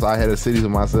birthday? Because I had a city to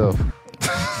myself.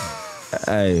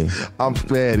 Hey, I'm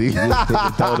petty.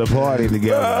 Throw the party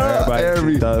together.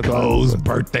 Everybody Cole's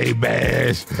birthday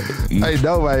bash. Ain't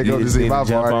nobody go to see my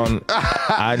party.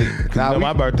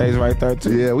 My birthday's right there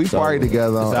too. Yeah, we party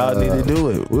together. That's all I need to do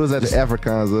it. We was at the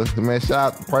Africans. Man,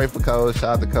 pray for Cole.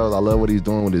 Shout out to Cole. I love what he's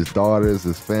doing with his daughters,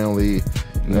 his family. You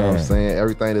know what I'm saying?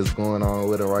 Everything that's going on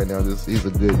with him right now. He's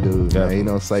a good dude, man. He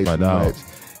don't say too much.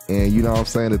 And you know what I'm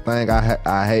saying? The thing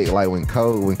I hate, like when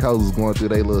Coles was going through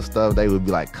their little stuff, they would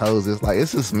be like, Coles, it's like,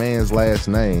 it's this man's last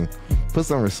name. Put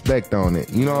some respect on it.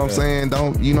 You know what I'm saying?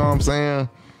 You know what I'm saying?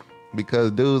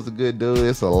 Because dude's a good dude.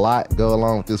 It's a lot go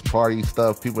along with this party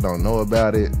stuff. People don't know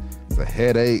about it. It's a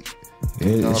headache.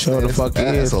 You know what I'm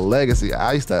saying? It's a legacy.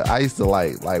 I used to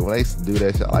like when I used to do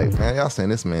that shit, like, man, y'all saying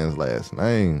this man's last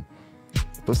name.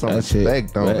 Put some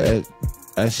respect on it.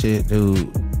 That shit,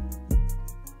 dude.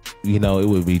 It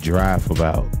would be dry for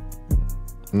about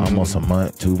almost a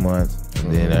month, 2 months.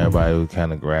 And then everybody would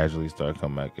kind of gradually start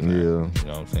coming back in there. You know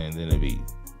what I'm saying? Then it'd be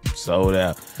sold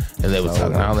out. And they were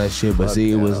talking all that shit. But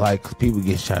see, it was like people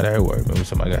get shot everywhere. Remember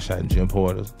somebody got shot in Jim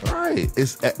Porter's? Right.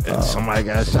 Somebody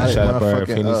got shot at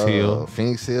motherfucking Phoenix Hill.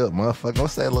 Phoenix Hill, motherfucker.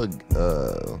 What's that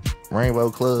little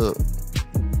Rainbow Club?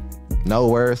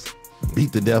 Nowhere's.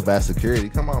 Beat to death by security.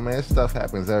 Come on, man. This stuff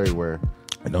happens everywhere.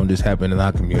 It don't just happen in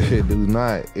our community. Shit do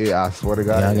not. Yeah, I swear to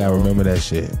God. Yeah, I gotta remember that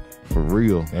shit. For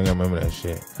real. I gotta remember that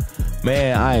shit.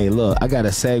 Man, I got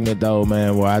a segment though,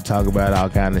 man, where I talk about all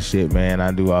kind of shit, man.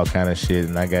 I do all kind of shit,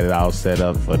 and I got it all set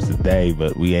up for today,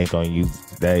 but we ain't gonna use it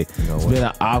today. It's been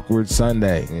an awkward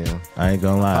Sunday. Yeah. I ain't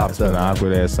gonna lie. It's been an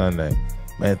awkward ass Sunday.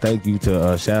 Man, thank you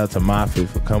to shout out to Moffitt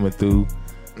for coming through,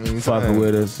 fucking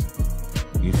with us.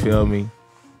 You feel me?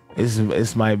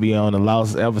 This might be on the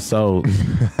lost episode. It's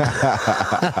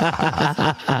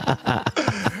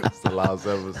the lost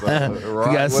episode. Right?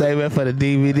 You gotta save it for the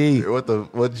DVD.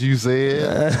 What you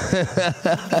said?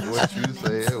 What you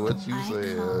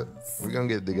said? We're gonna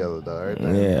get it together though.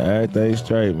 Everything. Yeah, everything's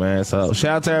straight, man. So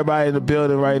shout out to everybody in the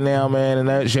building right now, man, and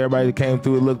everybody that came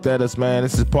through and looked at us, man.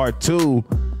 This is part 2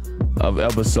 of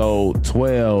episode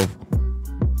 12.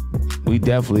 We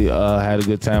definitely had a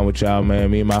good time with y'all,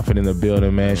 man. Me and Moffitt in the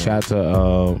building, man. Shout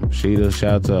out to Sheeta.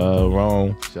 Shout out to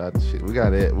Rome. Shout out to Sheeta. We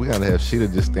gotta have Sheeta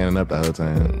just standing up the whole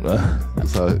time,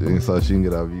 so she can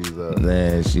get our views up.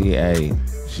 Man, she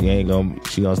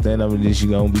gonna stand up and then she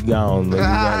gonna be gone.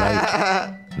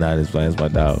 Nah, this man's my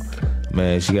dog.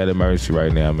 Man, she got emergency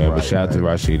right now, man. But shout out to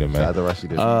Rashida, man. Shout out to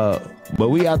Rashida. But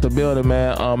we out the building,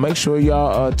 man. Make sure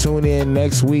y'all tune in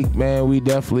next week, man. We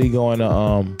definitely going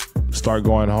to start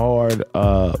going hard.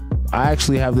 I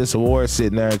actually have this award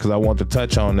sitting there because I want to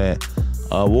touch on that.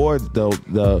 Award,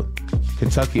 the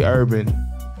Kentucky Urban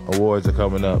Awards are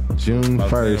coming up. June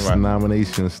 1st,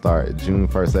 nominations start. June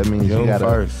 1st. That means June you gotta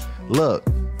 1st. Look,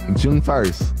 June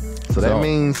 1st. So that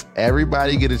means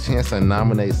everybody get a chance to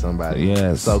nominate somebody.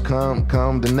 Yes. So come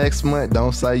the next month,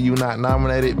 don't say you not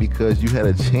nominated because you had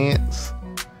a chance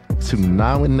to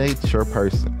nominate your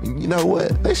person. You know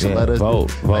what? They should let us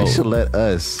vote. They should let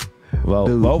us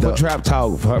vote for Trap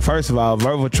Talk. First of all,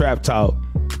 vote for Trap Talk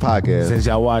podcast. Since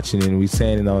y'all watching it and we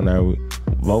saying it on there,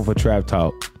 vote for Trap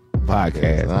Talk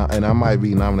podcast. And I might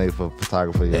be nominated for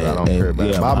photographer. I don't care about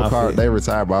it. Babacar, they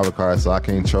retired Babacar, so I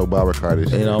can't show Babacar this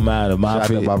shit. It don't matter.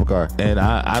 Babacar. And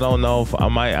I don't know if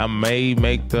I may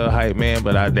make the hype man,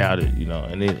 but I doubt it.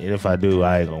 And if I do,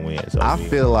 I ain't gonna win. So I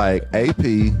feel like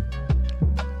AP,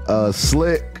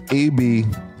 Slick, EB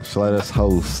should let us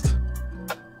host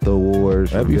the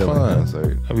awards. That'd be fun.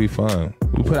 Concert. That'd be fun.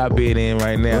 We put our bid in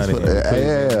right now.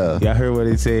 Yeah. Y'all heard what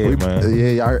he said, man. Yeah,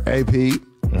 y'all heard AP,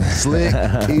 Slick,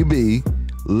 EB,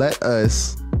 let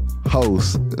us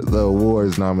host the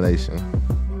awards nomination.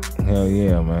 Hell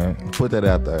yeah, man. Put that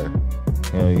out there.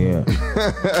 Hell yeah.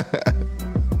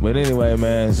 But anyway,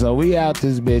 man, so we out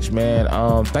this bitch, man.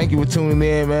 Thank you for tuning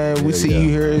in, man. We see you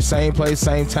here, same place,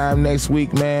 same time next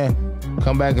week, man.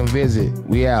 Come back and visit.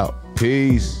 We out.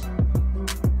 Peace.